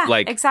 Yeah,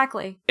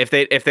 exactly. If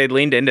they'd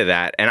leaned into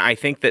that, and I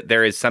think that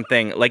there is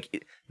something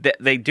like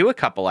they do a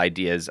couple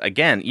ideas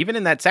again, even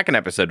in that second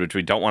episode, which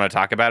we don't want to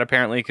talk about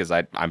apparently because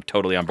I'm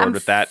totally on board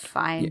with that.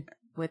 Fine.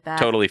 With that.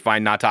 Totally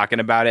fine not talking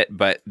about it,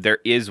 but there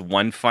is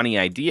one funny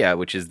idea,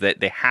 which is that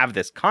they have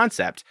this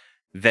concept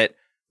that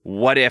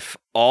what if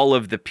all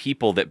of the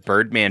people that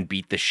Birdman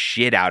beat the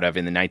shit out of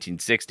in the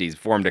 1960s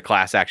formed a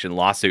class action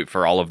lawsuit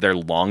for all of their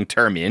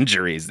long-term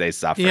injuries they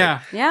suffered?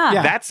 Yeah.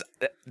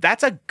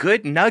 That's a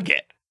good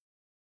nugget.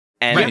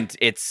 And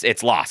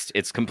it's lost.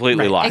 It's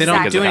completely lost. They don't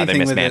because do of how they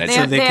anything with it, mismanaged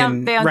so they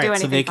don't do anything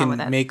so they fun with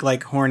can it. make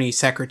like horny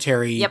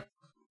secretary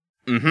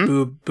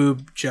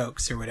boob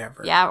jokes or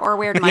whatever. Yeah, or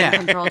weird mind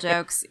control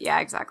jokes. Yeah,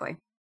 exactly.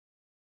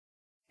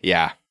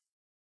 Yeah.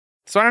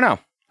 So I don't know.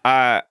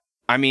 I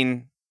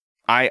mean,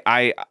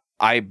 I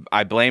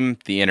blame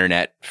the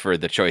internet for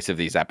the choice of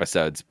these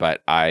episodes,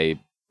 but I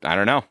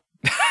don't know.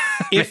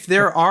 If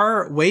there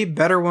are way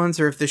better ones,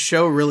 or if the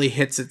show really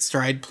hits its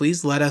stride,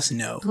 please let us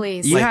know.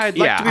 Please. I'd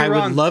like to be I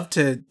wrong. would love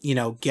to,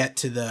 get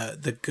to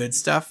the good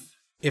stuff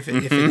if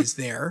it is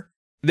there.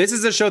 This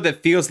is a show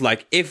that feels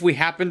like if we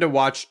happen to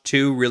watch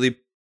 2 really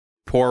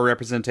poor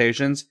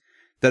representations,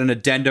 that an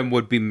addendum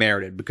would be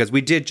merited because we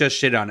did just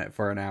shit on it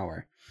for an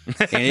hour.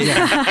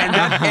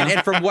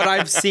 And from what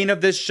I've seen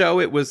of this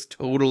show, it was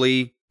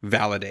totally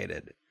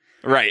validated.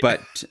 Right.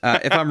 But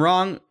if I'm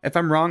wrong,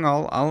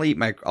 I'll eat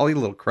a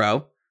little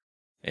crow.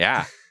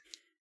 Yeah.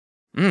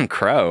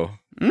 Crow.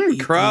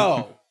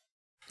 Crow.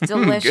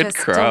 Delicious, Good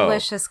crow.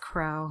 delicious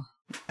crow.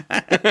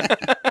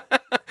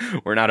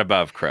 We're not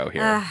above crow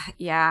here.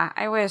 Yeah,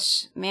 I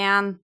wish,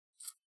 man.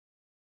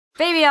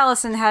 Baby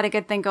Allison had a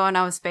good thing going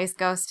on with Space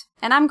Ghost,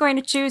 and I'm going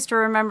to choose to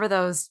remember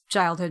those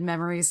childhood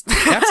memories.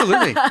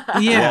 Absolutely.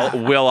 Yeah.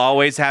 We'll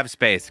always have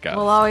Space Ghost.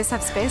 We'll always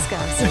have Space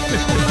Ghost.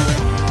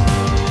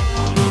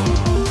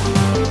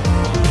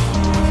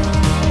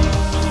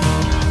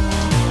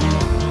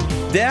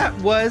 That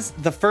was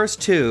the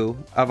first two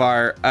of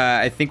our.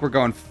 I think we're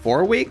going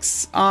 4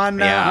 weeks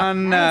on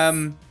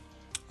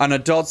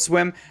Adult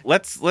Swim.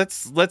 Let's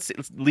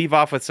leave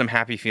off with some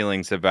happy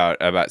feelings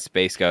about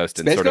Space Ghost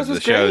and Space sort Ghost of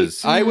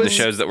was the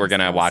shows that we're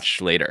gonna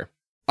watch later.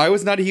 I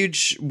was not a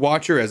huge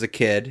watcher as a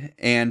kid,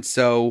 and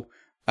so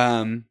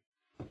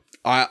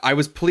I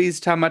was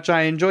pleased how much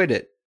I enjoyed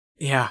it.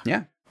 Yeah.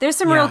 There's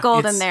some real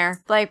gold in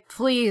there. Like,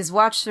 please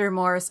watch through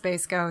more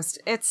Space Ghost.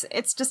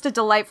 It's just a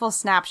delightful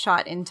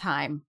snapshot in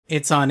time.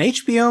 It's on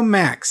HBO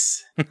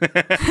Max.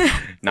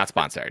 Not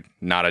sponsored.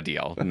 Not a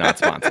deal. Not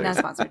sponsored. Not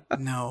sponsored.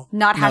 No.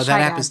 Not hashtag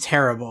that app ad. is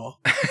terrible.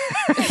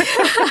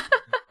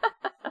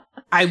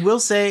 I will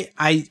say,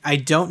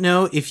 I don't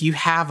know if you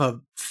have a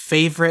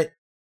favorite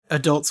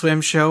Adult Swim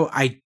show.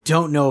 I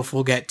don't know if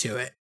we'll get to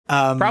it.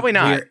 Probably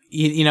not.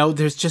 You know,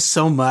 there's just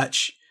so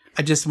much.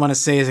 I just want to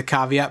say as a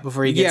caveat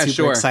before you get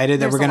super excited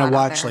that we're going to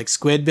watch like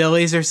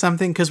Squidbillies or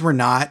something, because we're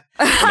not.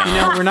 You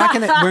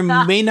know, we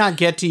may not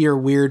get to your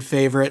weird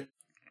favorite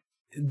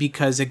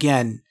because,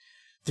 again,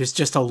 there's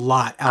just a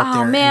lot out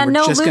there. Oh man,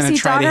 no just Lucy,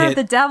 Daughter of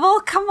the Devil?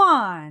 Come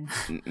on.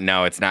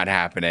 No, it's not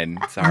happening.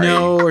 Sorry.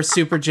 No, or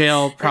Super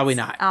Jail, probably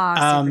not.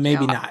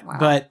 Maybe not. Wow.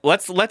 But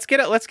let's get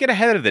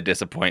ahead of the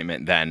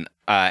disappointment then,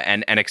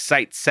 and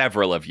excite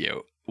several of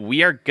you.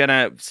 We are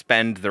gonna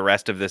spend the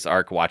rest of this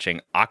arc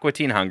watching Aqua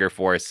Teen Hunger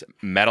Force,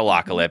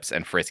 Metalocalypse,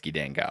 and Frisky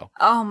Dango.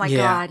 Oh my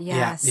God,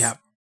 yes. Yeah.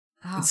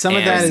 Oh, some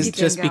of that is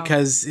just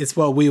because it's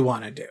what we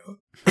want to do.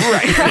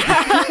 Right.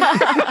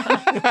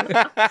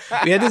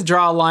 We had to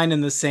draw a line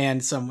in the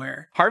sand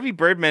somewhere. Harvey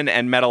Birdman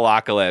and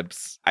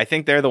Metalocalypse, I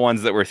think they're the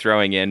ones that we're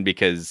throwing in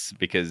because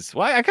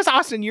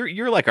Austin,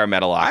 you're like our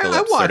Metalocalypse.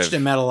 I watched a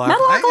Metalocalypse.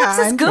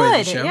 Metalocalypse is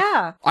good.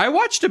 Yeah. I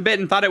watched a bit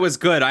and thought it was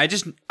good. I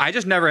just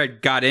never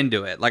got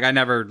into it. Like I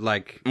never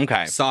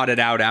sought it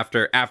out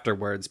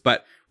afterwards.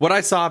 But what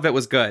I saw of it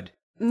was good.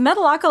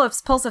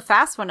 Metalocalypse pulls a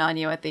fast one on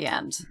you at the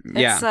end.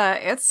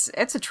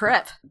 It's a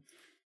trip.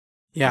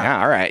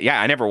 Yeah. All right.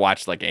 Yeah. I never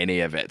watched like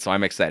any of it, so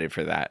I'm excited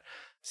for that.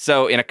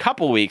 So in a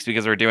couple weeks,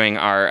 because we're doing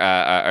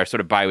our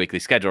sort of bi-weekly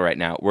schedule right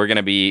now, we're going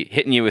to be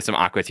hitting you with some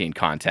Aqua Teen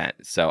content.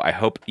 So I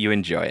hope you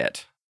enjoy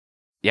it.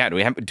 Yeah. Do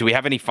we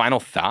have any final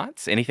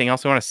thoughts? Anything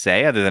else we want to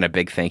say other than a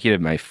big thank you to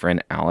my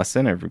friend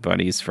Allison,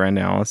 everybody's friend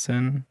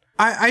Allison?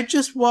 I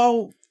just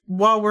while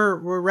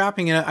we're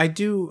wrapping it up, I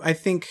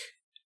think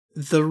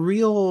the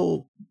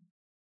real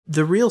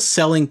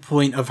selling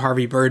point of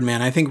Harvey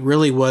Birdman, I think,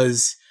 really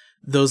was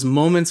those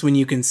moments when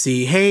you can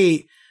see,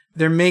 hey,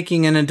 they're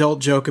making an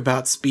adult joke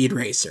about Speed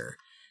Racer,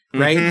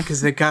 right?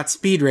 Because they got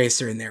Speed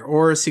Racer in there,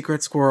 or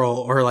Secret Squirrel,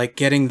 or like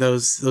getting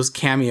those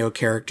cameo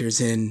characters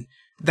in.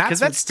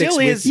 That's what still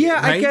is. Yeah,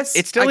 right? I guess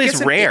it still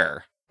is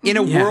rare. In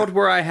a world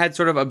where I had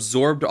sort of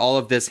absorbed all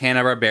of this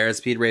Hanna-Barbera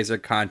Speed Racer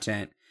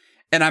content,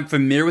 and I'm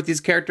familiar with these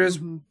characters,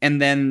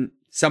 and then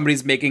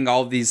somebody's making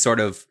all of these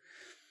sort of,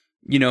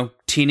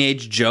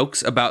 teenage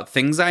jokes about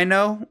things I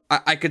know,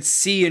 I could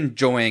see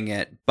enjoying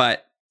it,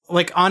 but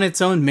like on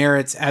its own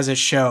merits as a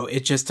show,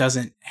 it just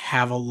doesn't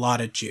have a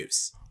lot of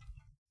juice.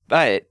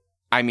 But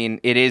I mean,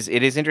 it is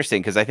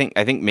interesting because I think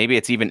maybe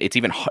it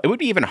would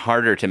be even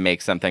harder to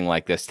make something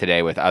like this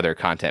today with other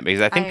content,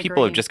 because I think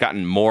people have just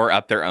gotten more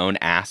up their own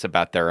ass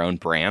about their own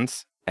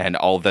brands and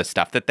all the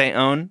stuff that they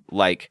own.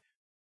 Like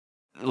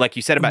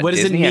you said about Disney, what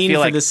does it mean I feel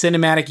for like the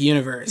cinematic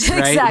universe, right?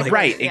 Exactly.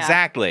 Right,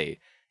 exactly.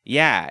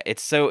 Yeah,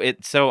 it's so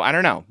I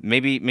don't know.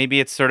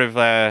 Maybe it's sort of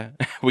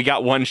we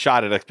got one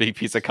shot at a big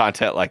piece of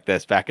content like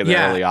this back in the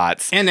early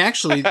aughts. And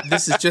actually,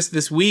 this is just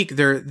this week.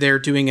 They're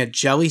doing a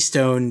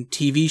Jellystone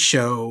TV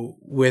show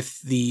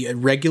with the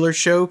regular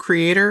show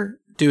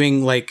creator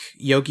doing like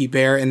Yogi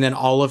Bear, and then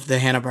all of the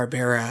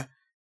Hanna-Barbera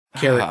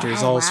characters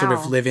sort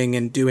of living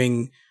and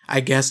doing, I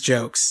guess,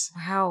 jokes.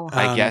 Wow.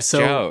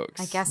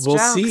 Jokes. We'll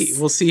see.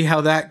 We'll see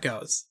how that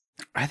goes.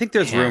 I think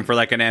there's room for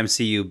like an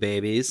MCU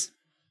Babies.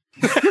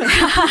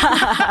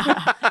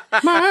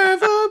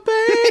 Marvel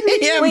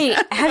Baby. Wait,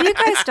 have you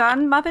guys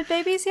done Muppet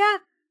Babies yet?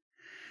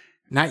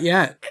 Not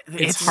yet.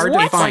 It's hard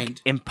to find.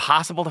 Like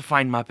impossible to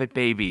find Muppet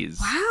Babies.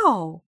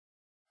 Wow.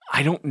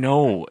 I don't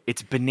know.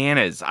 It's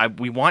bananas.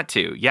 We want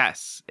to.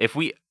 Yes.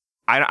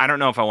 I don't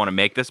know if I want to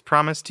make this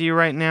promise to you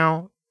right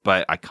now,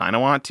 but I kind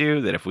of want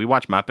to, that if we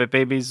watch Muppet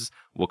Babies,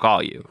 we'll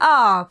call you.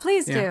 Oh,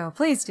 please do.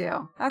 Please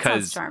do. That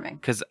sounds charming.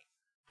 Because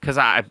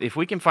if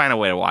we can find a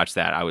way to watch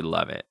that, I would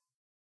love it.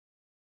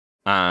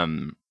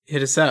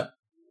 Hit us up.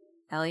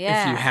 Hell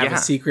yeah. If you have a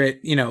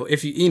secret,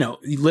 if you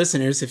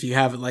listeners, if you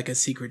have like a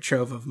secret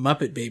trove of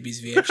Muppet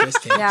Babies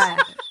VHS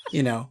tapes,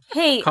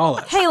 hey, call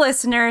us. Hey,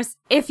 listeners,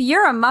 if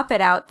you're a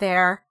Muppet out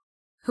there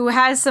who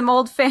has some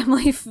old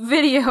family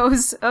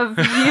videos of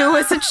you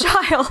as a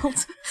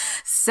child,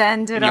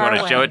 send it our way. You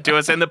want to show it to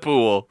us in the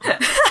pool.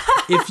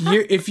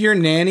 If you're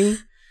Nanny,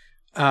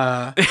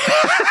 hey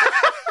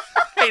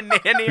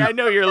Nanny, I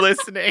know you're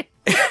listening.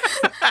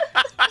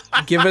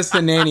 Give us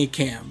the Nanny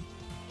cam.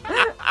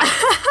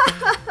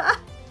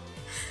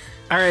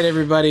 All right,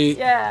 everybody.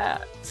 Yeah.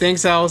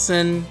 Thanks,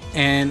 Allison,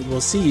 and we'll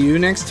see you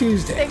next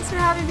Tuesday. Thanks for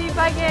having me.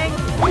 Bye,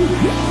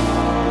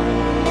 gang.